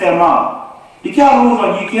امیُک استعمال یہِ کیٛاہ روٗد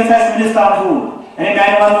وۄنۍ یہِ کینٛژھ آسہِ وٕنِس تام روٗد یعنی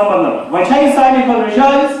میانہِ وننُک مطلب وۄنۍ چھا یہِ سانہِ خٲطرٕ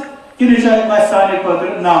جٲیز کِنہٕ یہِ چھُ آسہِ سانہِ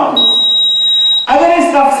خٲطرٕ نادُرست اگر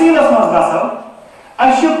أسۍ تفصیٖلس منٛز گژھو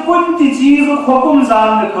اَسہِ چھُ کُنہِ تہِ چیٖزُک حُکُم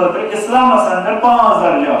زاننہٕ خٲطرٕ اسلامس اندر 5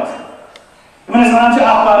 درجہٕ آسان یِمن أسۍ ونان چھِ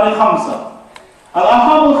احکام خمسہ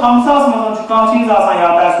احکام خمسہس منٛز چھُ کانٛہہ چیٖز آسان یا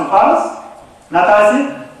تہٕ آسہِ سُہ فرض نتہٕ آسہِ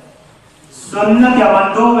سُنت یا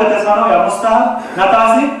مندوب یتھ أسۍ ونو یا مستحب نتہٕ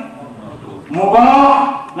آسہِ مُباح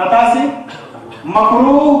نتہٕ آسہِ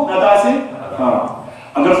مکروہ نتہٕ آسہِ حرام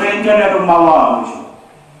اگر تُہۍ انٹرنیٹُک مواد وٕچھِو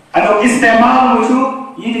امیُک استعمال وٕچھِو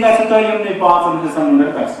یہِ تہِ گژھِ تۄہہِ یِمنٕے 5 حِصن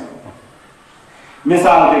اندر تقسیٖم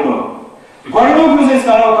مثال کے طور گۄڈٕنیُک یُس أسۍ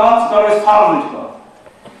کرو کتھ سُہ کرو أسۍ فرضٕچ کتھ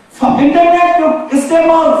انٹرنیٹُک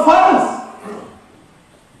استعمال فرض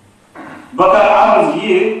بہٕ کرٕ عرض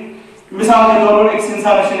یہِ مثال کے طور پر أکِس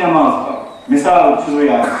انسانس چھِ نٮ۪ماز پرٕنۍ مثال چھُس بہٕ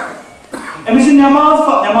یاد أمِس چھِ نٮ۪ماز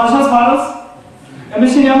چھِ حظ فرض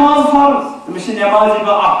أمِس چھِ نٮ۪ماز فرض أمِس چھِ نٮ۪مازِ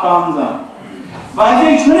بہٕ احکام زانان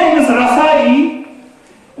وۄنۍ چھُنہٕ أمِس رسٲیی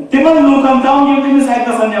تِمن لوٗکن تام یِم أمِس اَتہِ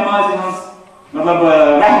گژھن نٮ۪مازِ ہٕنٛز مطلب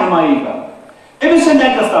رہنمٲیی کرٕنۍ أمِس چھنہٕ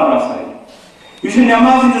اَتہِ تام رسٲیی یہِ چھُ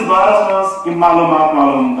نٮ۪ماز ہٕنٛدِس بارس منٛز یِم معلوٗمات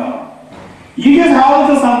معلوٗم کران یِہنٛدِس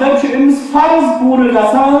حالتس اندر چھُ أمِس فرض پوٗرٕ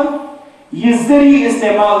گژھان یہِ ذٔریعہٕ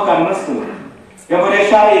استعمال کرنہٕ سۭتۍ یپٲرۍ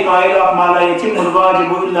شرعی قاعدٕ اکھ ما لا یتم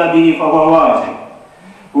الواجب الا به فهو واجب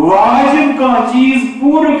واجب کانٛہہ چیٖز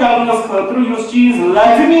پوٗرٕ کرنس خٲطرٕ یُس چیٖز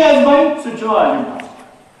لازمی آسہِ بنہِ سُہ چھُ واجب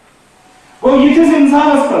گوٚو یِتھِس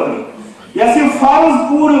انسانس خٲطرٕ یۄس یہِ فرض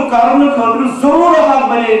پوٗرٕ کرنہٕ خٲطرٕ ضروٗرت اکھ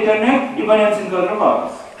بنے انٹرنیٹ یہِ بنے أمۍ سٕنٛدِ خٲطرٕ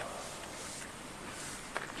فرض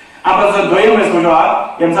اب دویم وچھو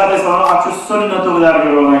یم سات اچھ سنت درجہ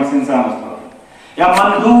روزان أکس انسانس یا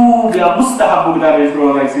مندوب یا مستحب درجہ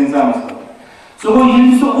روزان أکس انسانس سو گو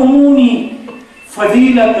یہ سو عمومی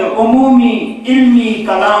فضیلت عمومی علمی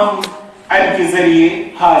کلام ام کے ذریعے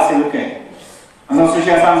حاصل کرے مثلا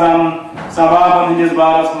سہ زان ثوابن ہندس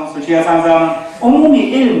بارس من سہ زان عمومی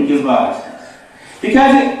علم کس بارس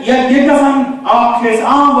تکیاز یہ گژھان اکھ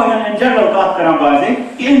عام ون ان جنرل کت کران بازے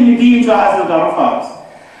کہ علم دین حاصل کرن فرض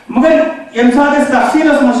مگر یم سات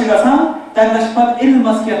تفصیلس من گژھان تمہ پتہ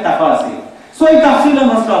علمس کیا تفاصیل سوئی تفصیل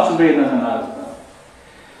من کت بیت نظر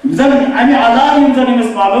زن امہ علاوہ یم زن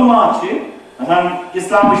امس معلومات مثلا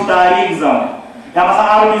اسلامچ تاریخ زان یا مثلا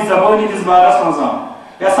عربی زبان ہندس بارس من زان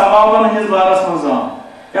یا ثوابن ہندس بارس من زان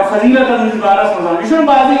یا فضیلتن ہندس بارس من زان یہ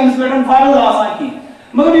بازے امس پہ فرض آسان کی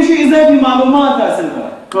مگر یہ اضافی معلومات حاصل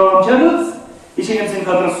کران یہ ام سند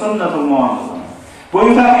خاطر سنت معاملہ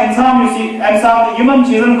گویا کہ انسان ام سات یمن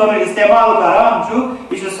چیزن خاطر استعمال کران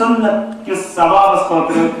یہ سنت کس ثوابس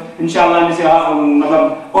خاطر انشاءاللہ امس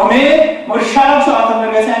مطلب امید مگر شرط ات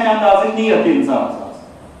اندر گژھِ امہ انداز نیت انسانس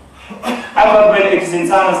اگر بن أکس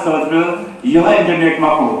انسانس خاطر یہ انٹرنیٹ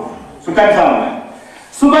مقبول سہ کم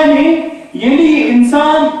سات سہ بنہ یعنی یہ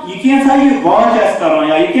انسان یہ کینسا یہ واچ آس کران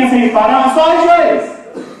یا یہ کینسا یہ پران سہ آسہِ جٲیِز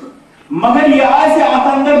مگر یہ آسہِ ات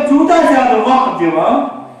اندر تیوٗتاہ زیادٕ وقت دِوان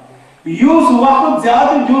یُس وقت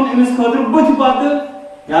زیادٕ دیُن أمِس خٲطرٕ بٕتھِ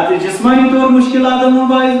پتہٕ یا تہِ جسمٲنی طور مشکلاتن ہُنٛد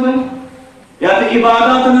باعث بنہِ یا تہِ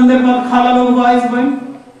عباداتن اندر پتہٕ خللُک باعث بنہِ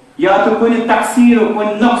یا تہِ کُنہِ تقصیٖرُک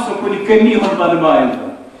کُنہِ نقصُک کُنہِ کٔمی ہُنٛد پتہٕ باعث بنہِ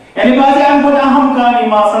یعنی بعضے امہِ کھۄتہٕ اہم کامہِ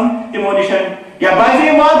یِم آسان تِمو نِش یا بعضے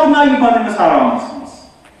واتنایہِ پتہٕ أمِس حرامس منٛز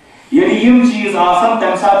ییٚلہِ یِم چیٖز آسان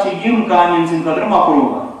تمہِ ساتہٕ چھِ یِم کامہِ أمۍ سٕنٛدِ خٲطرٕ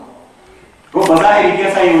مکروٗہ گوٚو بظاہر یہ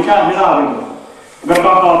کیسا یہ وچھان مثال اگر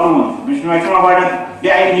کانٛہہ کارٹون مےٚ گۄڈنیٚتھ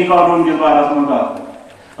بے عینی کارٹون کِس بارس منٛز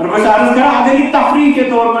کتھ اور بہٕ چھُس عرض کران اگر یہ تفریح کے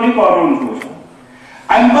طور پر یہ کارٹون چھُ وٕچھان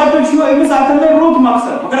امہِ پتہٕ چھُ أمِس اتھ اندر رُت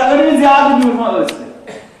مقصد مگر اگر أمِس زیادٕ بیوٗٹھ ما ٲسۍ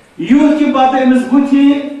یُتھ کہِ پتہٕ أمِس بٕتھِ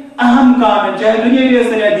اہم کامٮ۪ن چاہے دُنیٲوی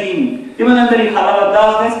ٲسۍتن یا دیٖنی تِمن اندر یہِ خلل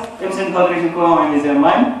انداز گژھِ أمۍ سٕنٛدِ خٲطرٕ چھِ کٲم امہِ وِزِ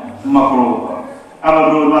وۄنۍ مکروٗہ کرُن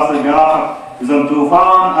البتہ روٗد مسلہٕ بیٛاکھ یُس زن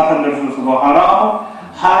طوٗفان اتھ اندر چھُ سُہ گوٚو حرام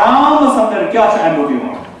حرامس اندر کیا امیک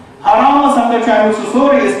حرامس اندر امیک سہ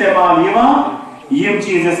سوری استعمال یم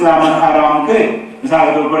چیز اسلامن حرام کر مثال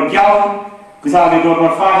کے طور پر گیون مثال کے طور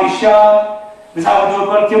پر فاحشات مثال کے طور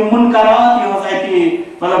پر تم منکرات یہ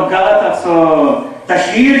مطلب غلط سو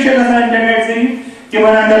تشہیر گھان انٹرنیٹ ذریعہ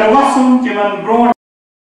تمن اندر وسن تمن برو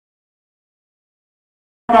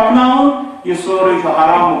پکناؤن یہ سوری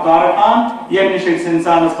حرام مقارکان یم نش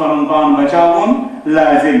انسانس پن پان بچاؤن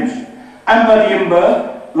لازم ام پتہ یم بہ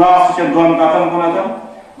لاسٹ دون کتن کن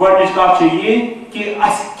گۄڈنِچ کتھ یہ کہ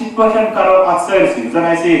اس کت پٲٹھۍ کرو اتھ سٲرسٕے زن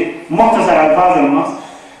اسہِ مختصر الفاظن منٛز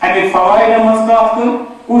امیک فوائدن منٛز کتھ کر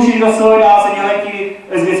کوٗشش گژھِ سٲرۍ آسٕنۍ یِہے کہ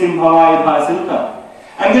أسۍ گژھِ یِم فوائد حٲصِل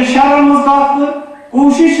کرٕنۍ اگر شرن منٛز کتھ کر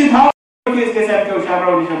کوٗشش چھِ تھاوٕنۍ کہ أسۍ گژھِ امکیو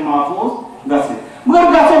شرو نِش محفوظ گژھٕنۍ مگر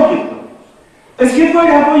گژھو کِتھ پٲٹھۍ أسۍ کِتھ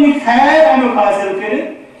پٲٹھۍ ہٮ۪کو یہِ خیر امیُک حٲصِل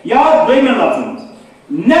کٔرِتھ یا دوٚیمٮ۪ن لفظن منٛز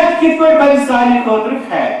نٮ۪ٹ کِتھ پٲٹھۍ بنہِ سانہِ خٲطرٕ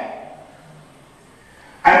خیر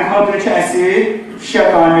امہ خاطر چھ اسہِ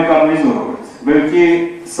شےٚ کامہِ کرنٕچ ضروٗرت بلکہ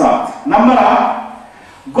 7 نمبر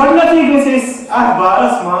 1 گۄڈنیٚتھٕے گژھِ أسۍ اتھ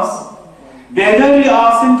بارس منٛز بیدٲری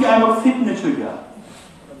آسٕنۍ کہ امیُک فتنہٕ چھُ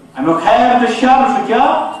کیٛاہ امیُک خیر تہٕ شر چھُ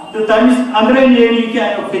کیٛاہ تہٕ تمِس اندرے نیرِ کہ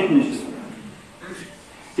امیُک فتنہٕ چھُ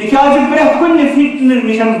تِکیٛازِ پرٛٮ۪تھ کُنہِ فتنہٕ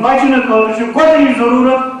نِش بچنہٕ خٲطرٕ چھُ گۄڈنِچ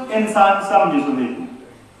ضروٗرت انسان سمجھِ سُہ فتنہٕ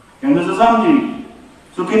ییٚلہِ نہٕ سُہ سمجھی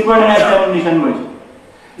سُہ کِتھ پٲٹھۍ ہیٚکہِ تمہِ نِش بٔچِتھ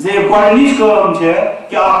زِ گۄڈنِچ کٲم چھےٚ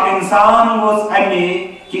کہ اکھ انسان گوٚژھ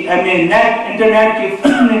امہِ نیٹ انٹرنیٹ کے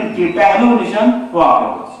فتنہٕ کے پہلو نِش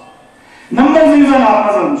واقف گژھُن نمبر 2 یُس زن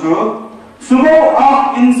اتھ منٛز چھُ سُہ گوٚو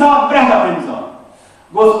اکھ انسان پرٛٮ۪تھ اکھ انسان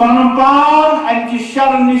گوٚژھ پنُن پان امہِ کہِ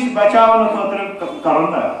شر نِش بچاونہٕ خٲطرٕ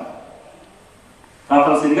کرُن تیار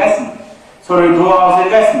کتھو سۭتۍ گژھِ نہٕ ژھوٚرُے دُعاو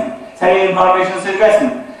سۭتۍ گژھِ نہٕ صحیح انفارمیشن سۭتۍ گژھِ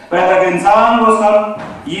نہٕ پرٛٮ۪تھ اکھ انسان گوٚژھ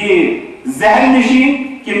کرُن یہِ ذہن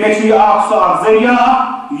نشین کہ مےٚ چھُ یہِ اکھ سُہ اکھ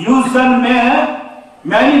ذٔریعہٕ یُس زن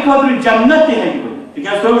میانہِ خٲطرٕ جنت تہِ ہیٚکہِ بٔنِتھ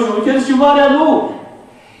تِکیٛازِ تُہۍ وٕچھِو وٕنکیٚنس چھِ واریاہ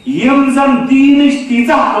لوٗکھ یِم زن دیٖنٕچ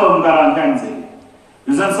تیٖژاہ کٲم کران تمہِ ذٔریعہٕ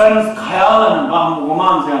یُس زن سٲنِس خیالن وہم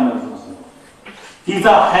گُمان سے اندر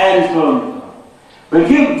تیٖژاہ خیرٕچ کٲم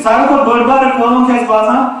بلکہ ساروی کھۄتہٕ بٔڑ بارٕ کٲم چھِ اَسہِ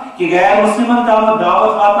باسان کہ غیر مسلمن تامتھ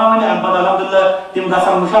دعوت واتناوٕنۍ امہِ پتہٕ الحمدللہ تِم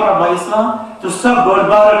گژھن مُشرف با اسلام تہٕ سۄ بٔڑ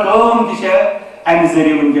بارٕ کٲم تہِ چھےٚ امہِ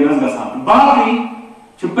ذٔریعہٕ وٕنکیٚنس گژھان باقٕے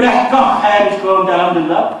چھُ پرٛٮ۪تھ کانٛہہ خیرٕچ کٲم تہِ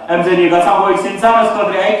الحمدللہ امہِ ذٔریعہٕ گژھان ہُہ أکِس انسانس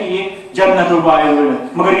خٲطرٕ ہیٚکہِ یہِ جنتُک باعث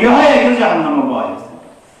بٔنِتھ مگر یِہوٚے ہیٚکہِ جہنمُک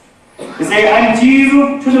باعث اسلیے امہِ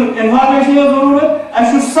چیٖزُک چھُنہٕ انفارمیشن یٲژ ضروٗرت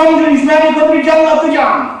اسہِ چھُ سمجھُن یہِ چھُ میانہِ خٲطرٕ جنت تہٕ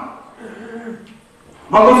جہنم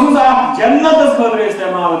بہٕ گوٚژھُس اکھ جنتس خٲطرٕ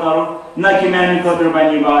استعمال کرُن نہ کہِ میانہِ خٲطرٕ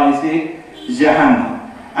بنہِ باعثِ جہنم.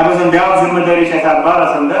 اگر زن بیاکھ ذمہ دٲری چھِ اَسہِ اتھ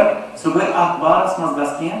بارس انٛدر سُہ گٔے اتھ بارس منٛز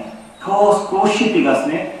گژھِ کینٛہہ ٹھوس کوٗشش تہِ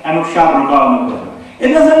گژھنہِ امیُک شر رُکاونہٕ خٲطرٕ.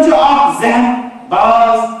 ییٚتہِ نس چھُ اکھ ذہن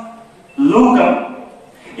بعض لوٗکن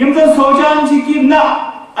یِم زن سونچان چھِ کہِ نہ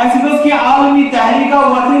اَسہِ گٔژھ کینٛہہ عالمی تحریٖکا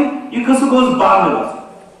وۄتھٕنۍ یہِ قٕصہٕ گوٚژھ بنٛد گژھُن.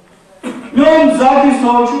 میون ذاتی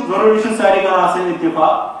سونچ چھُ ضروٗری چھُ سارے کران آسٕنۍ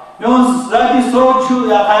اتفاق میون ذاتی سونچ چھُ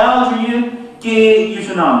یا خیال چھُ یہِ کہِ یہِ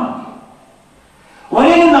چھُ ناممکن. وۄنۍ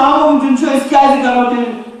ییٚلہِ ناممکن چھُ أسۍ کیازِ کرو تیٚلہِ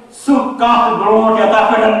سُہ کتھ برونٛٹھ یا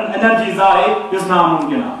تتھ پٮ۪ٹھ انرجی ضایع یُس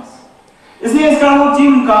ناممکن آسہِ. اس لیے أسۍ کرو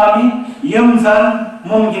تِم کامہِ یِم زن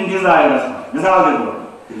ممکن تہِ ضایع گژھن. مثال کے طور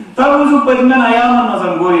تۄہہِ بوٗزوٕ پٔتمٮ۪ن ایامن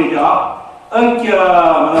منٛز گوٚو ییٚتہِ أکۍ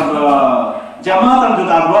مطلب جماعتن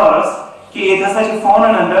دیُت اخبارس کہ یہ ہسا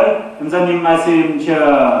فونن اندر زن یم ایسے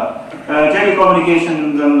ٹیلی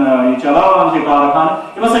کومنیکیشن زن یہ چلاوان کارخانہ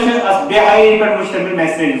یم ہسا بے حیائی پہ مشتمل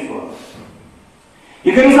میسیج سوزان.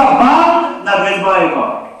 یہ کرو سا بند نہ گژھِ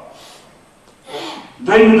بائیکاٹ.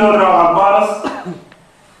 دوٚیمہِ دۄہ درٛاو اخبارس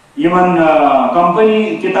یمن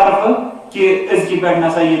کمپنی کی طرف کہ أزکہِ پٮ۪ٹھ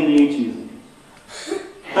نسا یِن نہٕ یہِ چیٖز.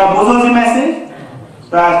 تۄہہِ بوٗزوٕ یہِ میسیج؟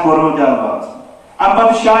 تۄہہِ آسہِ پوٚرمُت تہِ اخبارس. ام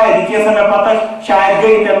پتہ شاید یہ کیسا میں پتہ شاید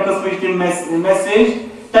گئی تم قسمچ تم میسیج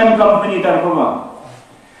تم کمپنی طرف بند.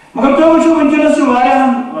 مگر تُہۍ وٕچھِو وٕنکٮ۪نس چھُ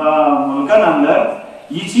واریاہن مُلکن اندر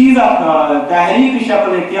یہ چیز اکھ تحریٖک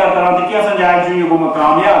شکل اختیار کران تہٕ کینٛژن جاین چھُ یہِ گوٚمُت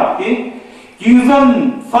کامیاب تہِ کہ یُس زن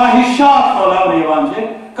فٲحِشات پھٲلاونہٕ یِوان چھِ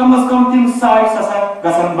کم از کم تِم سایٹس ہسا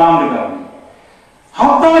گژھن بند کرنہِ.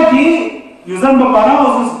 حتیٰ کہ یُس زن بہٕ پران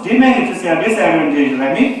اوسُس ڈِمیرِٹس یا ڈِس ایڈوانٹیجز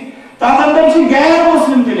امیِکۍ تتھ اندر چھِ غیر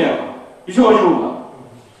مسلم تہِ لیکھان. یہ عجوبہ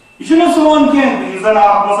یہ سون کی بوزان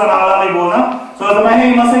حالانہ بوزان سو دپان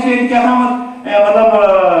ہے مسا کیا مطلب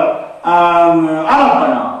عرب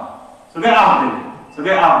بنا سہ گئی اکھ دلیل سہ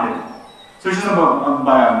گئی اکھ دلیل سہ بیان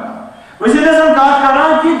کران. بہٕ چھُس یژھان کتھ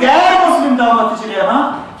کران کہ غیر مسلم دعوت تہِ چھِ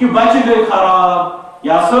لیکھان کہ بچہ گئی خراب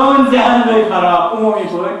یا سون ذہن گئی خراب عمومی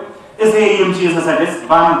پٲٹھۍ اس لیے یم چیز ہسا گژھِ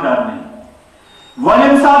بند کرنہِ. وۄنۍ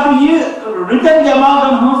ییٚمہِ ساتہٕ یہِ رٕتن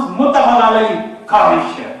جماعتن ہٕنٛز مُتفق علیہ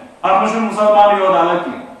خواہش چھِ اتھ منٛز چھُنہٕ مُسلمان یوت الگ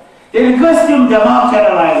کینٛہہ تیٚلہِ گٔژھ تِم دٮ۪ماغ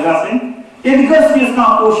چینلایز گژھٕنۍ تیٚلہِ گٔژھ تِژھ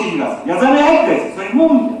کانٛہہ کوٗشش گژھٕنۍ یۄس زن ہیٚکہِ گٔژھِتھ سۄ چھِ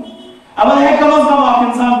ممکن. البتہ ہیٚکہِ کم از کم اکھ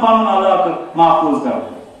انسان پنُن علاقہٕ محفوٗظ کرُن.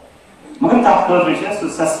 مگر تتھ خٲطرٕ چھِ سُہ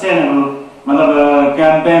سسٹینیبل مطلب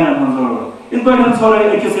کیمپینن ہٕنٛز ضروٗرت. یِتھ پٲٹھۍ ژھورُے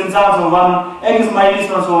أکِس انسان سُنٛد ونُن أکِس مجلس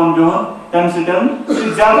منٛز سون بِہُن تمہِ سۭتۍ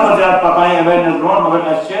چھُ زیادٕ کھۄتہٕ زیادٕ پکان ایویرنیس برونٛٹھ.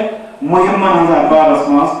 مگر اسہِ چھِ مُہمن ہٕنٛز اتھ بارس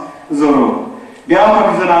منٛز ضروٗرت. بیاکھ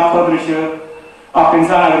اکھ زن اتھ خٲطرٕ چھِ اکھ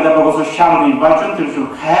انسان اگر دپان گوٚژھ شر نِش بچُن تیٚلہِ چھُ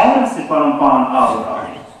خیرس سۭتۍ پنُن پان آوُر تھاوُن.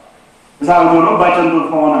 مثال کے طور بچن تُل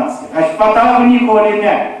فون اتھ سۭتۍ اسہِ چھِ پتہ وٕنی کھول یہِ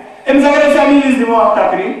نیٹ أمِس اگر أسۍ امی وِزِ دِمو اکھ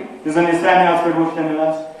تقریٖر یُس زن اسلامیاتس پٮ۪ٹھ مُشتمل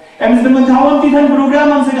آسہِ أمِس دِمو تھاوُن تِتھٮ۪ن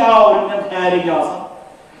پروگرامن سۭتۍ آوُر یِم زن خیرٕکۍ آسان.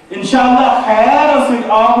 انشاءاللہ خیرس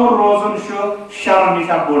سۭتۍ آوُر روزُن چھُ شر نِش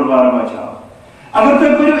اکھ بوٚڑ بارٕ بچاو. اگر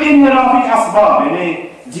تُہۍ کٔرِو انحرافٕکۍ اسباب یعنی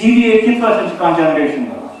جیٖویٹ کِتھ پٲٹھۍ چھِ کانٛہہ جنریشن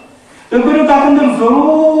کران تُہۍ کٔرِو تتھ اندر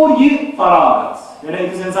ضروٗر یہِ فراغت یعنی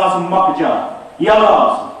أکِس انسان سُنٛد مۄکجار یلہٕ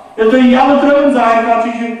آسُن. ییٚلہِ تُہۍ یلہٕ ترٛٲوِو ظٲہِر کتھ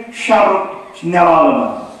چھُ یہِ شرُک نٮ۪والہٕ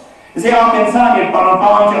بنان. اسلیے اکھ انسان ییٚلہِ پنُن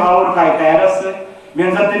پان چھُ آوُر تھایہِ خیرس سۭتۍ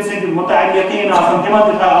بیٚیہِ زن تٔمۍ سٕنٛدۍ مُتعلقیٖن آسن تِمن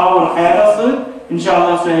تہِ تھایہِ آوُر خیرس سۭتۍ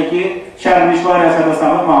انشاءاللہ سُہ ہیٚکہِ شر نِش واریاہ حدس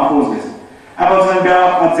تامتھ محفوٗظ گٔژھِتھ. اَمہِ پتہٕ زن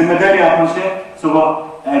بیٛاکھ اکھ ذمہٕ دٲری اتھ منٛز چھِ سُہ گوٚو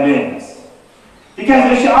ایویرنیس.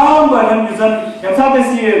 تِکیٛازِ أسۍ چھِ عام پٲٹھۍ یُس زن ییٚمہِ ساتہٕ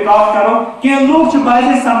أسۍ یہِ کتھ کرو کینٛہہ لوٗکھ چھِ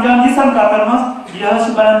باسہِ سمجھان یِژھن کتھن منٛز یہِ حظ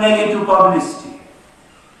چھِ بنان نیگیٹِو پبلسٹی.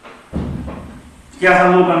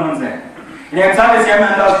 کینٛژن لوٗکن ہٕنٛز ییٚمہِ ساتہٕ أسۍ ییٚمہِ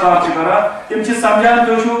انداز کتھ چھِ کران تِم چھِ سمجھان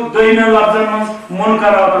تُہۍ چھِو دوٚیمٮ۪ن لفظن منٛز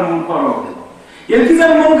مُنکراتن ہُنٛد فروغ دِوان ییٚلہِ کہِ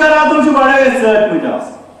زن مُنکراتن چھُ گۄڈے أسۍ زٲتمٕتۍ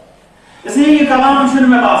آسان. اس لیے یہِ کلام چھُنہٕ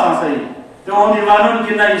مےٚ باسان صحیح تِہُنٛد یہِ ونُن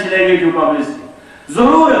کہِ نہ یہِ چھِ نیگیٹِو پبلسٹی.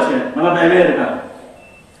 ضروٗرت چھِ مطلب ایویر کرٕنۍ.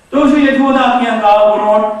 تُہۍ وٕچھِو ییٚتہِ ووت اکھ کینٛہہ کال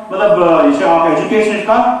برونٛٹھ مطلب یہِ چھِ اکھ ایجوکیشنٕچ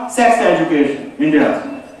کتھ سیکس ایجوکیشن انڈیاہس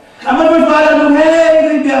منٛز. اَمہِ پٮ۪ٹھ واریاہ دوٚپ ہے یہِ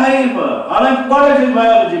گٔے بے حیٲیی پٲٹھۍ حالانکہِ گۄڈے چھِ أسۍ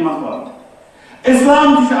بایولجی منٛز پران.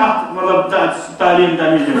 اسلام تہِ چھُ اکھ مطلب تعلیٖم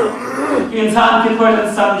تمِچ دِوان کہِ انسان کِتھ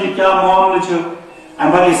پٲٹھۍ سمجھِ کیٛاہ معاملہٕ چھُ.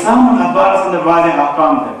 اَمہِ پتہٕ اسلامن اتھ بارس انٛدر واریاہ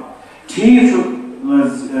احکام تھٲومٕتۍ. ٹھیٖک چھُ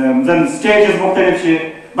زن سٹیجز مُختلف چھِ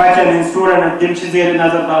بچن ہٕنٛدۍ سٹوٗڈنٹ تِم چھِ زیرِ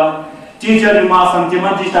نظر تھاوان ٹیٖچر یِم آسان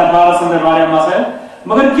تِمن تہِ چھِ تتھ بارس انٛدر واریاہ مسٲیِل.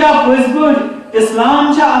 مگر کیٛاہ پٔزۍ پٲٹھۍ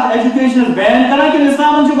اسلام چھا اتھ ایجوکیشنس بین کران کِنہٕ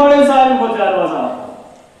اسلامن چھُ گۄڈے ساروی کھۄتہٕ زیادٕ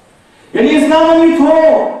وضاحت ییٚلہِ اسلامن یہِ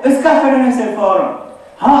تھوٚو أسۍ کتھ پٮ۪ٹھ اَسہِ فوراً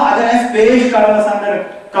ہاں اگر اَسہِ پیش کرنس انٛدر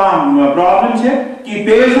کانٛہہ پرابلم چھِ کہِ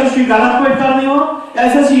پیش حظ چھُ غلط پٲٹھۍ کرنہٕ یِوان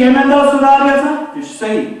اَسہِ حظ چھِ ییٚمہِ انداز سُدھار گژھان یہِ چھُ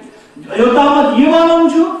صحیح. یوٚتامتھ یہِ ونُن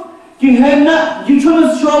چھُ کہ ہے نا یہ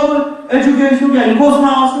چھنس شعب ایجوکیشن کیا یہ گوس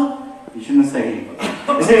نا آسن یہ چھنس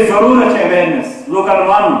صحیح اسے ضرورت ہے اویئرنس لوکل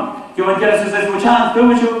ون کہ ونکس اس وچان تو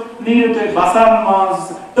وچو نیو تو بسان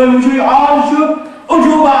ماز تو وچو آج چھو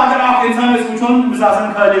عجوبہ اگر آپ انسان اس وچون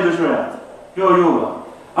مثلا خالی دشویات یہ عجوبہ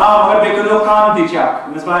ہاں مگر بے کدو کام تی چاک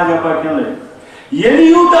مثلا جب پر کیوں لے یہ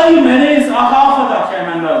لیوتا ہی میں نے اس آخافت اچھا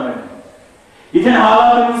میں انداز میں یہ تھے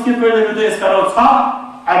حالات اس کی پر دیکھو تو اس کرو تھا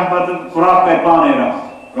اب بات قرآن پر پانے رہا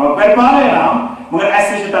قرآن پر پانے رہا مگر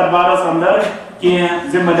ایسے سے تدبارس اندر کی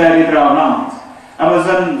ذمہ داری تراؤنا اب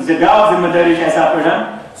زن زیادہ ذمہ داری ایسا پڑھن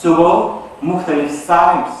صبح مختلف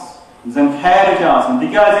سائٹس زن خیر کیا آسن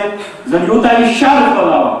دیکھا زن یوتا ہی شر کو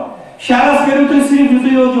لاؤ شرس کرو تو صرف یوتا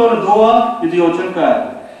ہی جو دعا یوتا ہی چنکا ہے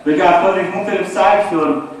لیکن آپ کو مختلف سائٹس اور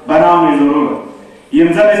بناؤنے ضرورت یہ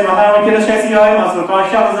زن اس مطابق کہ شیسی آئے مسئلہ کان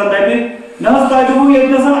شخص زن دیکھیں ناس تاکہ وہ ایک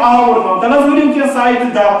نسل آور کام تلاز ولیم کیا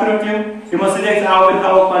سائٹ داکتر کیم یہ مسئلہ ایک آور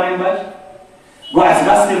کاؤک پانین بچ گو ایس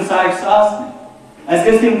گس تیم سائٹ ساسن ایس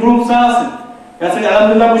گس تیم گروپ ساسن کیسے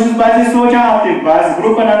الحمدللہ کچھ بازی سوچا آتے باز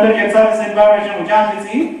گروپ پر اندر ایک ساتھ اس انفارمیشن مجھان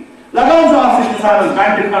کسی لگان سو آپ سے کسان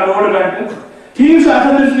گھنٹے کا روڈ گھنٹے ٹھیک شو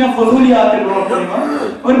اکھر درس میں فضولی آتے گروپ پر ایمان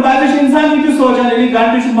اور بازش انسان کی جو سوچا لیکن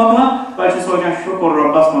گھنٹے شو مما بازش سوچا شکر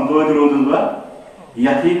ربس من دو درود اللہ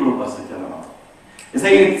یہی گروپ سے چلا اسے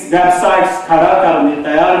ویب سائٹس کھڑا کرنے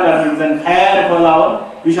تیار کرنے زن خیر پھیلاؤ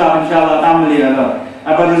یہ شاہ انشاءاللہ تعملی اگر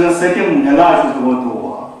اب ادھر سکم علاج تو وہ تو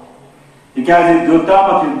ہوا یہ کیا جو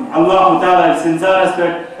دعوت اللہ تعالی سنسارس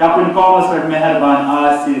پر اپن قومس پر مہربان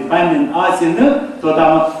آسی پنن آسی نہ تو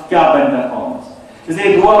دعوت کیا بندہ قومس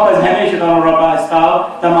اسے دعا پر ہمیشہ کرو رب استاو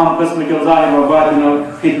تمام قسم کے ظاہر و باطن اور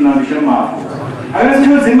فتنہ نشر معاف اگر اس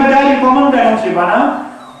کو ذمہ داری قومن کا ہم بنا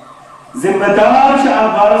ذمہ دار شاہ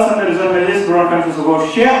البارس اندر زمجلس برون کنچو سکو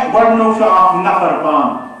شیخ بڑنو شاہ نفر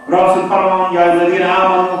پان رب سے فرمان یا الذین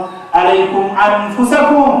آمنوا علیکم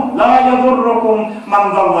انفسکم لا یضرکم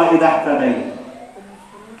من ضل اذا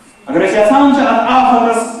اهتدیت اگر اس آسان شاہ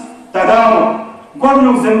آخرس تداور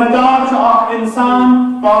گڑنو ذمہ دار شاہ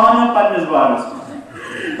انسان پان پنس بارس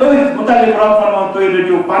متعلق رب فرمان تو یہ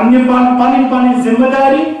جو پانی ذمہ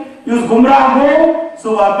داری اس گمراہ ہو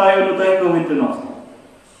سو واتایو لطائی کو ہنتنوس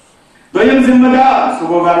دویم ذمہ دار سو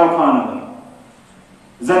گو گارو خانہ در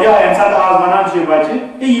ذریعہ انسان آز بنان چیئے بچے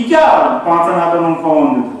یہ کیا پانچن ہاتھ من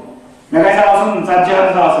فون دیتو میں کہتا آسن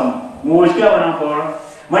سجہت آسن موش کیا بنا فور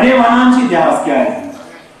منی بنان چیئے دیاز کیا ہے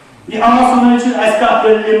یہ آسن میں چیئے اس کا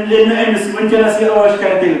لن امس ونچنس یہ اوش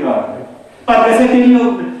کرتے لکار پر کیسے کے لیے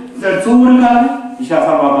زور کار یہ شاہ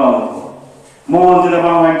صاحب آقا مول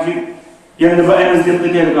دلبا وانچی یہ دفع امس دیتے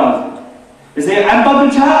لکار اسے امپا تو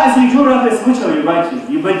چھا ایسی جورت اس وچھو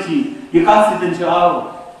یہ بچی یہ قاسدن چھا آو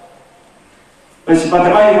بچی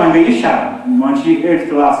پتبائی مانگا یہ شرم مانچی 8th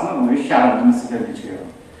کلاس میں یہ شرم میں سکر بھی چھو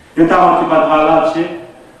یہ تاوات کی بات حالات چھے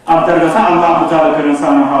اب درگسا اللہ تعالیٰ کر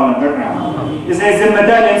انسان حالن بٹ رہا اسے ذمہ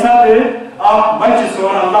دار انسان دے آپ بچے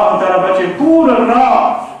سوان اللہ تعالیٰ بچے پورا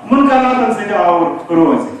راہ منکرات سے آور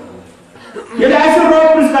روز یہ ایسے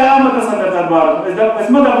روز پر قیامت سندر تدبار اس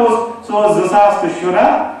مدب سو زساس شورا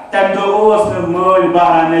تب دو اوس مول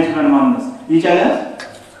بارا نیچمن مانس یہ چلے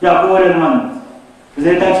یا پورن مانس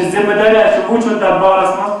زیتا چھ ذمہ داری چھ وچھو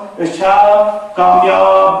تدبارس مس اچھا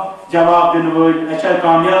کامیاب جواب دن وول اچھا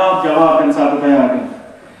کامیاب جواب دن ساتھ تیار کریں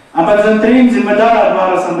اب زن ترین ذمہ دار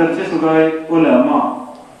ادوارس اندر چھ سو گئے علماء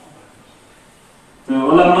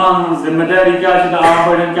تو علماء ذمہ داری کیا چھ دا آن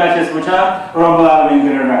پڑھن کیا چھ سوچا رب العالمین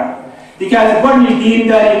کر رہا دی کیا چھ بڑی دین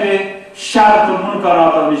داری پہ شرط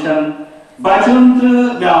منکرات نشن بچن تو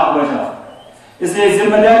بیاق بچا اس لیے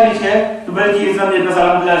ذمہ داری ہے تو بلکہ اس نے اتنا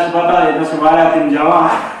سلام اللہ سے بتا اتنا سوارا تم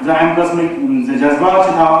جوان زہم قسم جذبات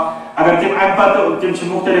تھا اگر تم اپا تو تم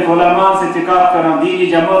مختلف علماء سے اتقاد کرنا دینی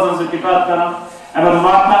جماعتوں سے اتقاد کرنا اگر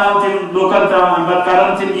واتنا تم لوکل تم اگر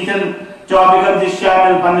کرن تم ایتن چوبیگن دس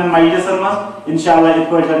شامل پنن مجلس مس انشاءاللہ ات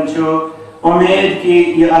پٹھن چھو امید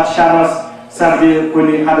کی یہ اتشارس سردی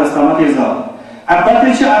کلی حدث تامت ازال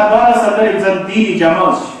البتہ چھ ادوار صدر انسان دینی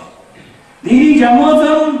جماعت دینی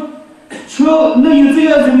جماعتم چھو نہ یوزی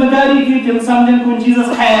ذمہ داری کی تم سمجھن کن چیز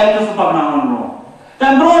خیر تو پکناون رو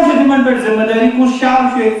تم برون چھ تمن پر ذمہ داری کو شام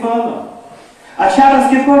شیخ فاضا اشارس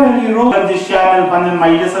کے پڑھن رو بندش شامل پنن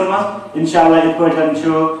مجلس مس انشاءاللہ ات پٹھن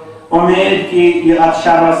چھو امید کی یہ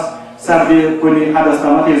اتشارس سردی کلی حدث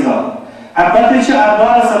تامت ازال البتہ چھ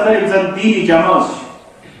ادوار صدر انسان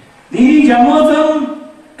دینی جماعتم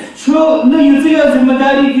چھو نہ یوزی ذمہ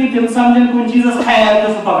داری کی تم سمجھن کن چیز خیر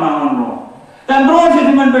تو پکناون رو تم برون چھ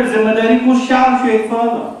تمن پر ذمہ داری کو شام شیخ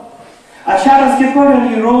فاضا اشارس کے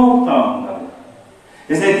پڑھن روک تام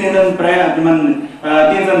اسے تینزن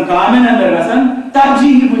کامن اندر گسن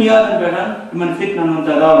ترجیحی بنیادن پہ تمن فتنن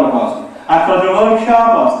تدارک آسن ات خاطر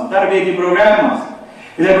ورکشاپ آسان تربیتی پروگرام آسان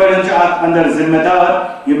اتھے پٲٹھۍ ات اندر ذمہ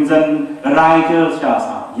دار یم زن رائٹرز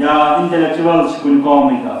آسان یا انٹلیکچوئلز کُنہِ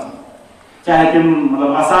قومٕکۍ آسان چاہے تم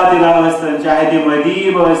مطلب اساتذہ ٲسۍتن چاہے تم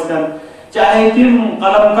ادیب ٲسۍتن چاہے تم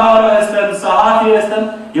قلمکار ٲسۍتن صحافی ٲسۍتن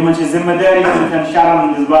یمن چھِ ذمہ دٲری شرعن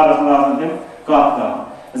ہٕنٛدِس بارس منٛز آسان تم کتھ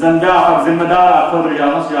کران زن بیٛاکھ اکھ ذمہ دار اتھ خٲطرٕ چھُ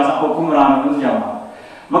آسان سُہ چھُ آسان حکمرانن ہٕنٛز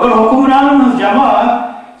جماعت مگر حکمرانن ہٕنٛز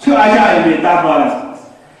جماعت چھِ عجایبے تتھ بارس منٛز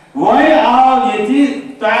وۄنۍ آو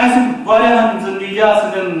ییٚتہِ تۄہہِ آسہِ واریاہن زندگی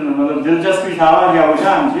سۭتۍ مطلب دلچسپی تھاوان یا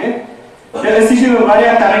وٕچھان چھِ تہٕ أسۍ چھِ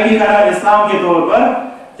واریاہ ترقی کران اسلام کے طور پر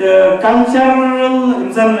تہٕ کلچرل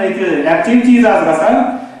یِم زن ییٚتہِ ایکٹیوٹیٖز آسہٕ گژھان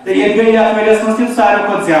تہٕ ییٚتہِ گٔے یتھ ؤرۍیس منٛز تِم ساروی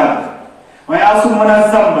کھۄتہٕ زیادٕ وۄنۍ آو سُہ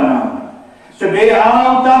منظم بناونہٕ تہٕ بیٚیہِ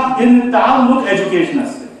آو تتھ دِنہٕ تعلق ایجوکیشنس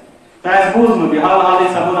سۭتۍ تۄہہِ آسہِ بوٗزمُت یہِ حال حالٕے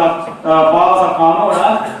سپُد اکھ پاس اکھ قانوٗن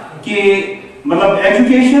اکھ کہِ مطلب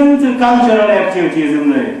ایجوکیشن تہٕ کلچرل ایکٹیوٹیٖز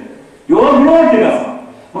یِم زن یہِ اوس برونٛٹھ تہِ گژھان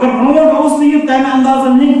مگر برونٛٹھ اوس نہٕ یہِ تمہِ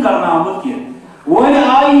اندازن لِنک کرنہٕ آمُت کینٛہہ وۄنۍ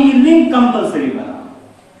آیہِ یہِ لِنک کمپلسری بناونہٕ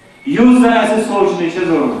یُس زن اسہِ سونچنٕچ چھِ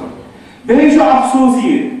ضروٗرت بیٚیہِ چھُ افسوس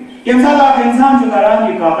یہِ ییٚمہِ ساتہٕ اکھ انسان چھُ کران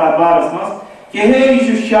یہِ کتھ اتھ بارس منٛز کہ ہے یہِ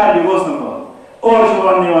چھُ شر یہِ گوٚژھ نہٕ پٲدٕ اورٕ چھُ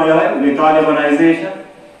وننہٕ یِوان یِہوے گٔے طالبانایزیشن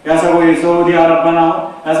یہِ ہسا گوٚو یہِ سعودی عرب بناوُن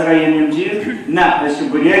یہِ ہسا گٔے یِم چیٖز نہ أسۍ چھِ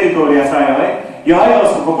بُنیٲدی طور یژھان یِہوے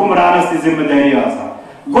ٲس حُکمرانس تہِ ذمہ دٲری آسان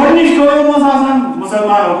گۄڈنِچ کٲم ٲس آسان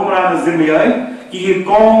مُسلمان حُکمرانس ذمہ یِہوے کہ یہِ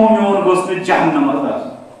قوم میون گوٚژھ نہٕ جہنم منٛز آسُن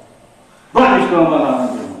گۄڈنِچ کٲم ٲس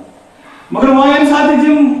آسان مگر وۄنۍ ییٚمہِ ساتہٕ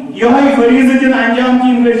تِم یِہوے فریٖضہٕ دِنۍ انجام کہِ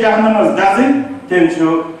یِم گٔے جہنم منٛز دزٕنۍ تیٚلہِ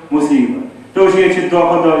چھُ مُصیبت تو یہ دۄہ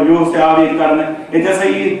کھۄتہٕ دۄہ یوٗس تہِ آو ییٚتہِ کرنہٕ ییٚتہِ ہسا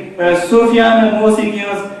یہِ صوفیانہ موسیٖقی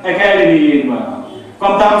ہٕنٛز اکیڈمی ییٚتہِ بناونہٕ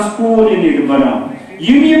کم تام سکوٗل یِن ییٚتہِ بناونہٕ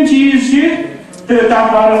یِم چیٖز چھِ تہٕ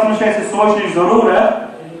تتھ بارس منٛز چھِ اسہِ سونچنٕچ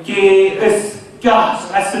ضروٗرت کہ أسۍ کیٛاہ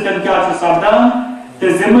اسہِ سۭتۍ کیٛاہ چھُ سپدان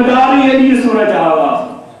تہٕ ذمہ داری ییٚلہِ یہِ صوٗرت حال آسان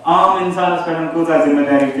عام انسانس پٮ۪ٹھ کۭژاہ ذمہ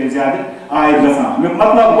داری چھِ زیادٕ عٲید گژھان امیُک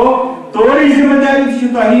مطلب گوٚو تورٕچ ذمہ داری تہِ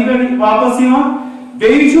چھِ تۄہی پٮ۪ٹھ واپس یِوان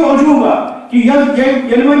بیٚیہِ چھُ عجوٗبہ کہ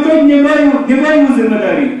ییٚلہِ وۄنۍ تُہۍ نِبٲیِو ذمہ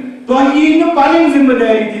دٲری تۄہہِ یی نہٕ پنٕنۍ ذمہ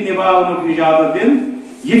دٲری تہِ نِباونُک اِجازت دِنہٕ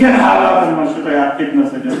یِتھٮ۪ن حالاتن منٛز چھُ تۄہہِ اتھ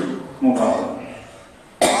فتنس سۭتۍ مُقابلہٕ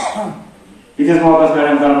یِتھِس موقعس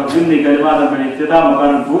پٮ۪ٹھ کرو زندگی کلماتن پٮ۪ٹھ اختتام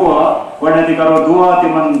کرو دعا گۄڈنٮ۪تھٕے کرو دعا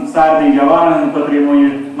تِمن سارنٕے جوانن ہٕنٛدِ خٲطرٕ یِمو یہِ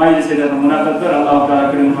مجلس ییٚتٮ۪تھ منعقد کٔر اللہ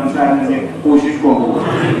تعالیٰ کٔرِنۍ تِمن سارنٕے ہٕنٛز یہِ کوٗشش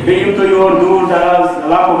قبوٗل بیٚیہِ یِم تُہۍ یور دوٗر دراز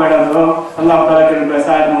علاقو پٮ۪ٹھ ٲو اللہ تعالیٰ کٔرِنۍ تۄہہِ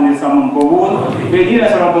سارنٕے ہُنٛد یہِ سمن قبوٗل بیٚیہِ دِیِن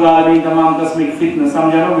اَسہِ رۄب العالمیٖن تمام قٕسمٕکۍ فتنہٕ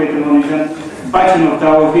سمجھنُک بیٚیہِ تِمو نِش بچنُک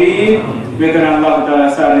توفیٖق بیٚیہِ کٔرِنۍ اللہ تعالیٰ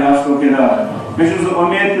سارنٕے اصلُک ہدایت مےٚ چھُ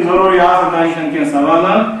اُمید کہِ ضروٗری آسن تۄہہِ نِش کینٛہہ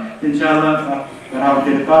سوالات انشاءاللہ کرہو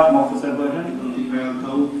تیٚلہِ کتھ مختصر پٲٹھۍ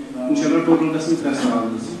انشاءاللہ ٹوٹل گژھن 3 سوال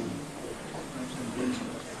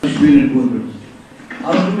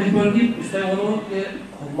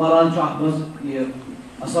حکمران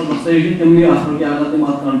اصل مسئلہ تمنی کہ اگر تم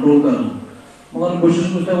ات کنٹرول کرن مگر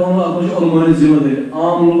بہت ونان ات علماء ذمہ داری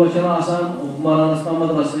عام لوگ حکمرانس تام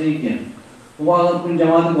رسائی کی وہ اگر کن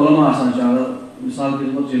جماعت علماء اگر مثال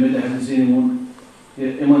کے طور جمعیت حدیثین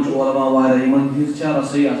ان علماء واریاہ ہند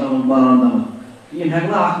رسائی حکمران تام یہ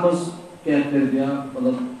ہیکنا ات مز کر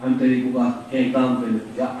مطلب امہ طریقہ اقدام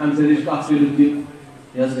کر یا امہ طریقہ کت کر یہ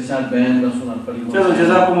گھر بین گھن چلو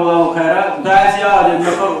جزاکم اللہ خیرا تۄہہِ آسہِ یاد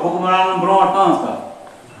مےٚ کوٚر حُکمرانن برونٛٹھ تُہنٛز کتھ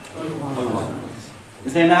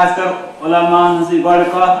اسلیے مےٚ حظ کٔر علماہن ہٕنٛزٕے گۄڈٕ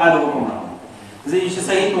کتھ ادٕ حُکمران زِ یہِ چھُ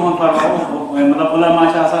صحیح تُہُنٛد فرماوُن مطلب علما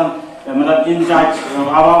چھِ آسان مطلب ان ٹچ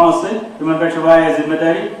عوامس سۭتۍ تِمن پٮ۪ٹھ چھِ واریاہ ذمہ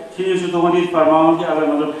دٲری ٹھیٖک چھُ تُہُنٛد یہِ فرماوُن کہِ اگر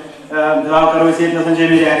مطلب فِلحال کرو أسۍ ییٚتہِ گژھان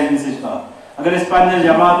جمیٖع اہلِسٕچ کتھ اگر أسۍ پننِس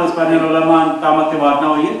جماعتس پننٮ۪ن علماہن تامتھ تہِ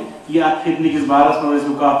واتناوو یہِ اتھ فتنہٕ کِس بارس منٛز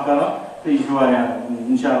ٲسِو کتھ کران تہٕ یہِ چھُ واریاہ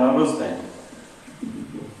انشاءاللہ رُت تہِ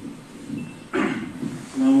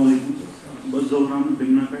السلام علیکم بہٕ ظہوٗر احمد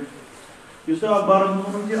بیگنا پٮ۪ٹھ یُس تۄہہِ اتھ بارس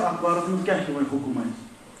منٛز ووٚنوٕ کہِ اتھ بارس منٛز کیٛاہ چھُ وۄنۍ حُکم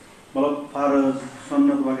اَسہِ مطلب فرض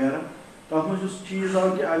سنت وغیرہ تتھ منٛز چھُ چیٖز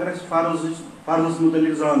اکھ کہِ اگر اَسہِ فرضس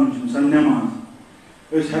مُتعلق زانُن چھُ مثال نٮ۪ماز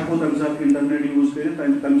أسۍ ہٮ۪کو تمہِ ساتہٕ انٹرنیٹ یوٗز کٔرِتھ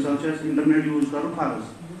تمہِ ساتہٕ چھُ اَسہِ انٹرنیٹ یوٗز کرُن فرض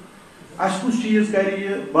اَسہِ کُس چیٖز کرِ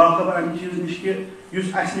یہِ باخبر امہِ چیٖز نِش کہِ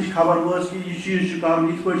یُس اَسہِ نِش خبر وٲژ کہِ یہِ چیٖز چھُ کرُن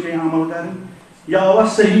یِتھ پٲٹھۍ چھِ عمل کرٕنۍ یا آوا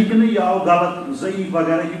صحیح کِنہٕ یا آو غلط ضعیف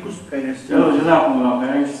وغیرہ یہِ کُس کرِ اَسہِ چلو جزاکم اللہ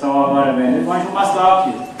خیر یہِ چھُ سوال واریاہ بہتر وۄنۍ چھُ مسلہٕ اکھ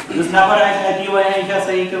چیٖز یُس نفر اَسہِ اتی وَنہِ یہِ چھا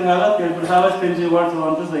صحیح کِنہٕ غلط تیٚلہِ پرٛژھاو أسۍ تٔمۍ سٕے گۄڈٕ ژٕ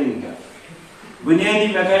وَن تہٕ صحیح کیٛاہ بُنیٲدی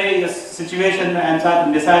مےٚ کرے یۄس سچویشن مےٚ امہِ ساتہٕ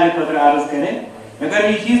مِثالہِ خٲطرٕ عرض کرے مےٚ کٔر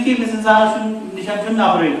یہِ چیٖز کہِ أمِس انسانس نِش چھُنہٕ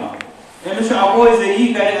نفرٕے کانٛہہ أمِس چھُ اَکوے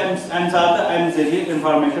ذٔریعہٕ کرِ امہِ ساتہٕ امہِ ذٔریعہٕ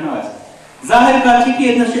انفارمیشن آسہِ ظٲہِر کتھ چھِ کہِ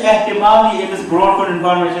ییٚتنس چھُ احتمال یہِ أمِس برونٛٹھ کُن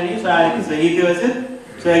انفارمیشن یی سۄ ہیٚکہِ صحیح تہِ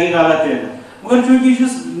ٲسِتھ سۄ ہیٚکہِ غلط تہِ ٲسِتھ مگر چوٗنٛکہِ یہِ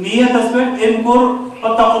چھُس نیتس پٮ۪ٹھ أمۍ کوٚر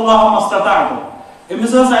فاتقوا الله ما استطعتم.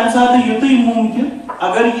 امس اس ام ساتھ یوتھی ممکن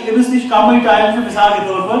اگر امس نش کم ٹائم مثال کے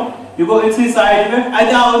طور پر یہ گو اکسی سائڈ پہ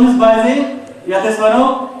اتہ آو امس بازے یتھ اس ونو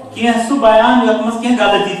کینہ سہ بیان یتھ مز کینہ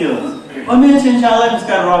غلطی تہ ٲس امید انشاءاللہ امس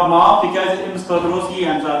کر رب معاف تکیاز امس خاطر اوس یہ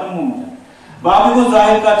ام ساتھ ممکن. باقی گو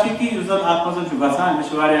ظاہر کت کہ اس زن ات مز گژھان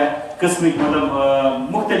امس واریاہ قسمک مطلب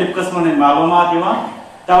مختلف قسمن ہند معلومات یوان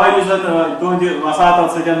توے اس زن تہند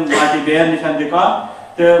وساطت سۭتۍ باقی بیان نشان دکات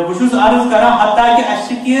تو بہت عرض کران حتیٰ کہ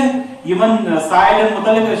اچھے کینٛہہ سائڈن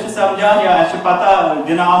متعلق سمجھان یا اچھے پتہ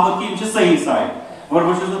دنہ آمت کہ یہ صحیح سائڈ اور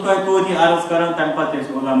بہت تہ توتہِ عرض کران تمہ پتہ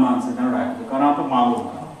علماء سۭتۍ رابطہ کران تو معلوم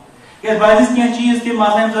کران کہ بعض کینٛہہ چیز تم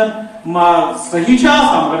آسان زن صحیح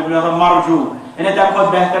آسان مگر مرجوع یعنی تمہ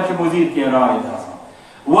کھۄتہٕ بہتر مزید کینٛہہ رائے آسان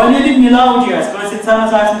وۄنۍ ییٚلہِ ملاوٹی آسہِ کٲنٛسہِ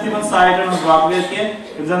اِنسانس آسہِ نہٕ تمن سائڈن ہٕنٛز واقعیت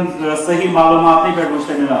کینٛہہ یِم زن صحیح معلوماتنٕے پٮ۪ٹھ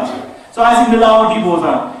مشتمل آسان سُہ آسہِ ملاوٹی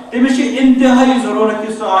بوزان تمس انتہائی ضرورت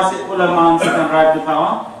کہ سہ علماء سۭتۍ رابطہ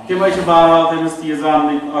تھاوان تمے بہرحال تمس یہ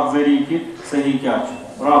زاننٕکۍ اکھ ذریعہ کہ صحیح کیا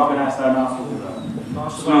رب کرن سارنٕے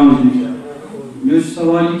السلام علیکم. میرا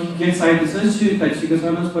سوال یہ کہ کینٛہہ سائٹس تتہِ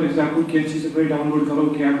گژھان فار ایگزامپل کینٛہہ چیز اگر ڈاؤن لوڈ کرو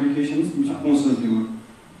کینٛہہ ایپلکیشنز تم پونسہٕ دِوان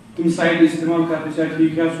تم سائٹ استعمال کرنے چھا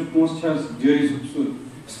ٹھیک ہے سہ پونسہٕ چھا جٲیز سہ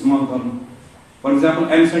استعمال کرُن فار ایگزامپل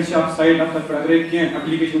اَمہِ سایڈ چھِ اکھ سائٹ اکھ تتھ پٮ۪ٹھ اگرے کینٛہہ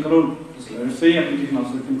ایپلکیشن کرو صحیح ایپلکیشن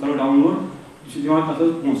آسہِ تم کرو ڈاؤن لوڈ یہ چھِ دِوان تتھ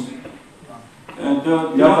حظ پونسہٕ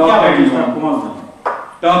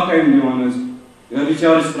ٹاک ٹائم دِوان حظ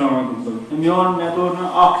ریچارج تراوان مطلب میون مے توٚر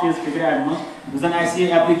نہٕ اکھ چیٖز فِکرِ اَمہِ منٛز یُس زن اَسہِ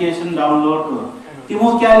یہِ ایپلِکیشن ڈاوُن لوڈ کٔر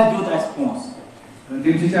تِمو کیازِ دیُت اَسہِ پونٛسہٕ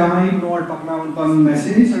تِم چھِ چاہان یہِ برونٛٹھ پکناوُن پنُن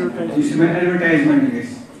میسیج یہِ چھُ مےٚ ایڈوَٹایزمنٹ گژھِ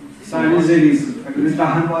سانہِ ذٔریعہٕ سۭتۍ اگر أسۍ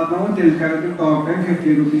 10 واتناوو تیٚلہِ کرن تِم ٹاک ٹایم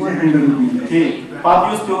 50 روپیٖز یا 100 روپیٖز ٹھیٖک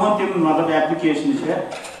پتہٕ یُس تِہُنٛد تِم مطلب ایپلِکیشن چھِ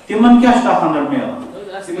تِمن کیاہ چھُ تتھ انٛدر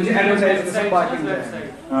مِلان تِمن چھِ ایڈوَٹایز گژھان باقین جاین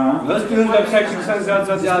بس تِہُنٛد ویب سایٹ چھِ گژھان زیادٕ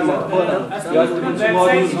تِمن چھِ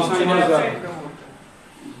ماڈلز وٕچھان زیادٕ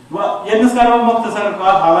ییٚتنس کرو مختصر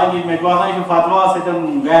کتھ حالانکہ مےٚ باسان یہِ چھُ فتوا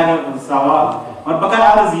سۭتۍ غیر سوال اور بہٕ کرٕ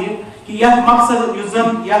عرض یہِ کہ یتھ مقصد یُس زن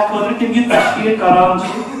یتھ خٲطرٕ تِم یہِ تشکیٖل کران چھِ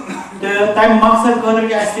تہٕ تمہِ مقصد خٲطرٕ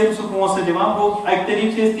چھِ اَسہِ تِم سُہ پونٛسہٕ دِوان گوٚو اکہِ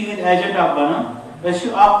طریقہٕ چھِ أسۍ تِہنٛدۍ ایجنٹ اکھ بنان أسۍ چھِ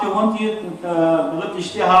اکھ تِہُنٛد یہِ مطلب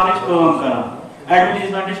اشتہارٕچ کٲم کران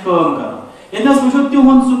ایڈوَٹیٖزمنٹٕچ کٲم کران ییٚتنس وٕچھو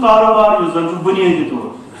تِہُنٛد سُہ کاروبار یُس زن چھُ بُنیٲدی طور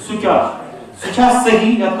سُہ کیاہ چھُ سُہ چھا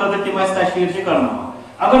صحیح یتھ خٲطرٕ تِم اَسہِ تشکیٖل چھِ کرناوان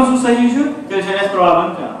اگر سُہ صحیح چھُ تیٚلہِ چھنہٕ اَسہِ پرابلم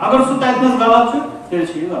کانٛہہ اگر سُہ تتنس غلط چھُ تیٚلہِ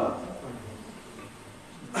چھُ یہِ غلط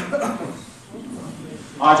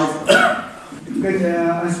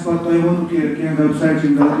اَسہِ پتہٕ تۄہہِ ووٚنوٕ کہِ کینٛہہ ویب سایٹ چھِ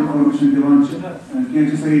غلط اِنفارمیشن دِوان چھِ کینٛہہ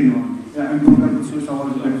چھِ صحیح دِوان یا اَمہِ برونٛہہ کرٕ بہٕ سُے سوال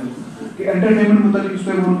کہِ انٹرٹینمنٹ متعلق یُس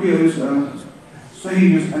تۄہہِ ووٚنوٕ کہِ یُس صحیح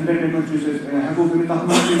یُس انٹرٹینمنٹ چھُ یُس أسۍ ہٮ۪کو کٔرِتھ تتھ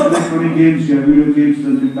منٛز چھِ الیکٹرانِک گیمٕز چھِ یا ویٖڈیو گیمٕز چھِ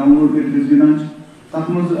زن تِم ڈاوُن لوڈ کٔرِتھ أسۍ گِنٛدان چھِ تتھ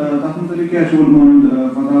متعلق کیاہ چھُ علماءن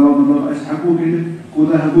بتاوان مطلب أسۍ ہٮ۪کو گِنٛدِتھ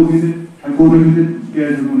کوٗتاہ ہٮ۪کو گِنٛدِتھ ہٮ۪کو نہٕ گِنٛدِتھ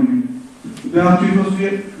کیازِ ہٮ۪کو نہٕ گِنٛدِتھ بیٛاکھ چیٖز اوس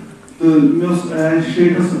یہِ تہٕ مےٚ اوس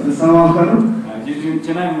شیخس سوال کرُن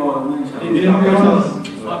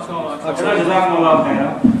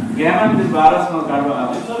گیمن کِس بارس منٛز کرٕ بہٕ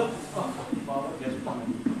عرض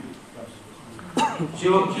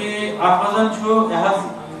چوٗنٛکہِ اتھ منٛز چھُ یہِ حظ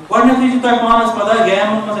گۄڈٕنیتھٕے چھُ تۄہہِ پانس پتہ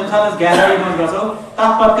گیمن منٛز ییٚمہِ ساتہٕ أسۍ گہرٲیی منٛز گژھو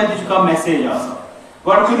تتھ پتہٕ کتہِ چھُ کانٛہہ میسیج آسان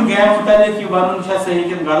گۄڈٕ کُنہِ گیمہِ مُتعلق یہِ ونُن چھا صحیح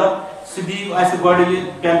کِنہٕ غلط سُہ دِیِو اَسہِ گۄڈٕ یہِ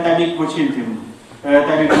تمیِکۍ وٕچھِنۍ تِم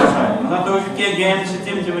تمیِکۍ مسایل مطلب تُہۍ وٕچھِو کینٛہہ گیمہٕ چھِ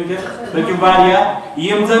تِم تہِ وٕنکیٚس ہیٚکِو واریاہ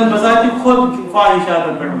یِم زن بذاتِ خود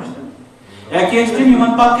خواہشاتن پٮ۪ٹھ مُشتمل یا کینٛہہ چھِ تِم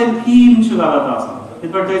یِمن پتہٕ کٮ۪ن تھیٖم چھُ غلط آسان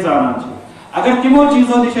یِتھ پٲٹھۍ تُہۍ زانان چھِو اگر تِمو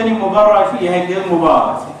چیٖزو نِش یہِ مُبرا چھُ یہِ ہیٚکہِ مُباح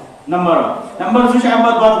ٲسِتھ نمبر اکھ نمبر زٕ چھُ امہِ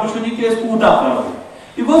پتہٕ پتہٕ وٕچھُن یہِ کہِ أسۍ کوٗتاہ کرو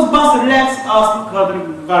یہِ گوٚژھ بس رِلیکس آسنہٕ خٲطرٕ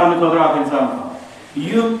کرنہٕ خٲطرٕ اکھ انسان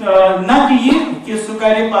یُتھ نہ کہِ یہِ کہِ سُہ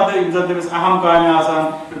کرِ پتہٕ یِم زن تٔمِس اہم کامہِ آسان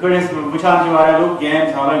یِتھ پٲٹھۍ أسۍ وٕچھان چھِ واریاہ لُکھ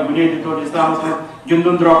گیمٕز حالانکہِ بُنیٲدی طور اسلامس منٛز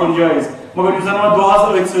گِنٛدُن درٛۄکُن جٲیز مگر یُس زن وۄنۍ دۄہس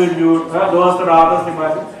أتھۍ سۭتۍ بیوٗٹھ دۄہس تہٕ راتس تہِ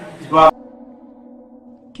باسہِ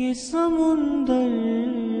کہ سمندر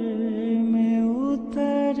میں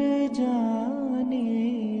اتر جانے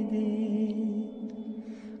دے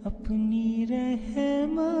اپنی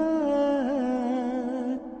رحمت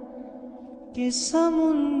کہ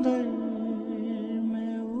سمندر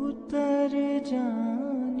میں اتر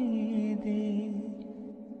جانے دے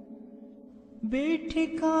بے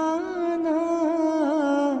ٹھکانہ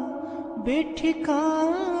بے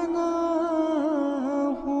ٹھکانہ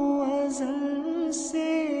ہوں ازل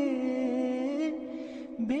سے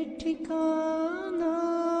بے ٹھکانہ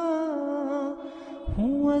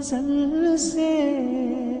ہوں ازل سے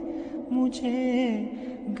مجھے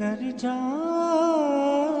گھر جانے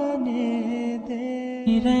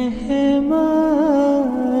دے رحمت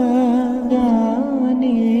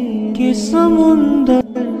جانے کہ سمندر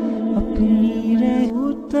اپنی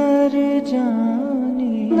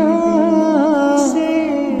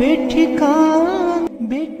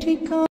बेठिकाना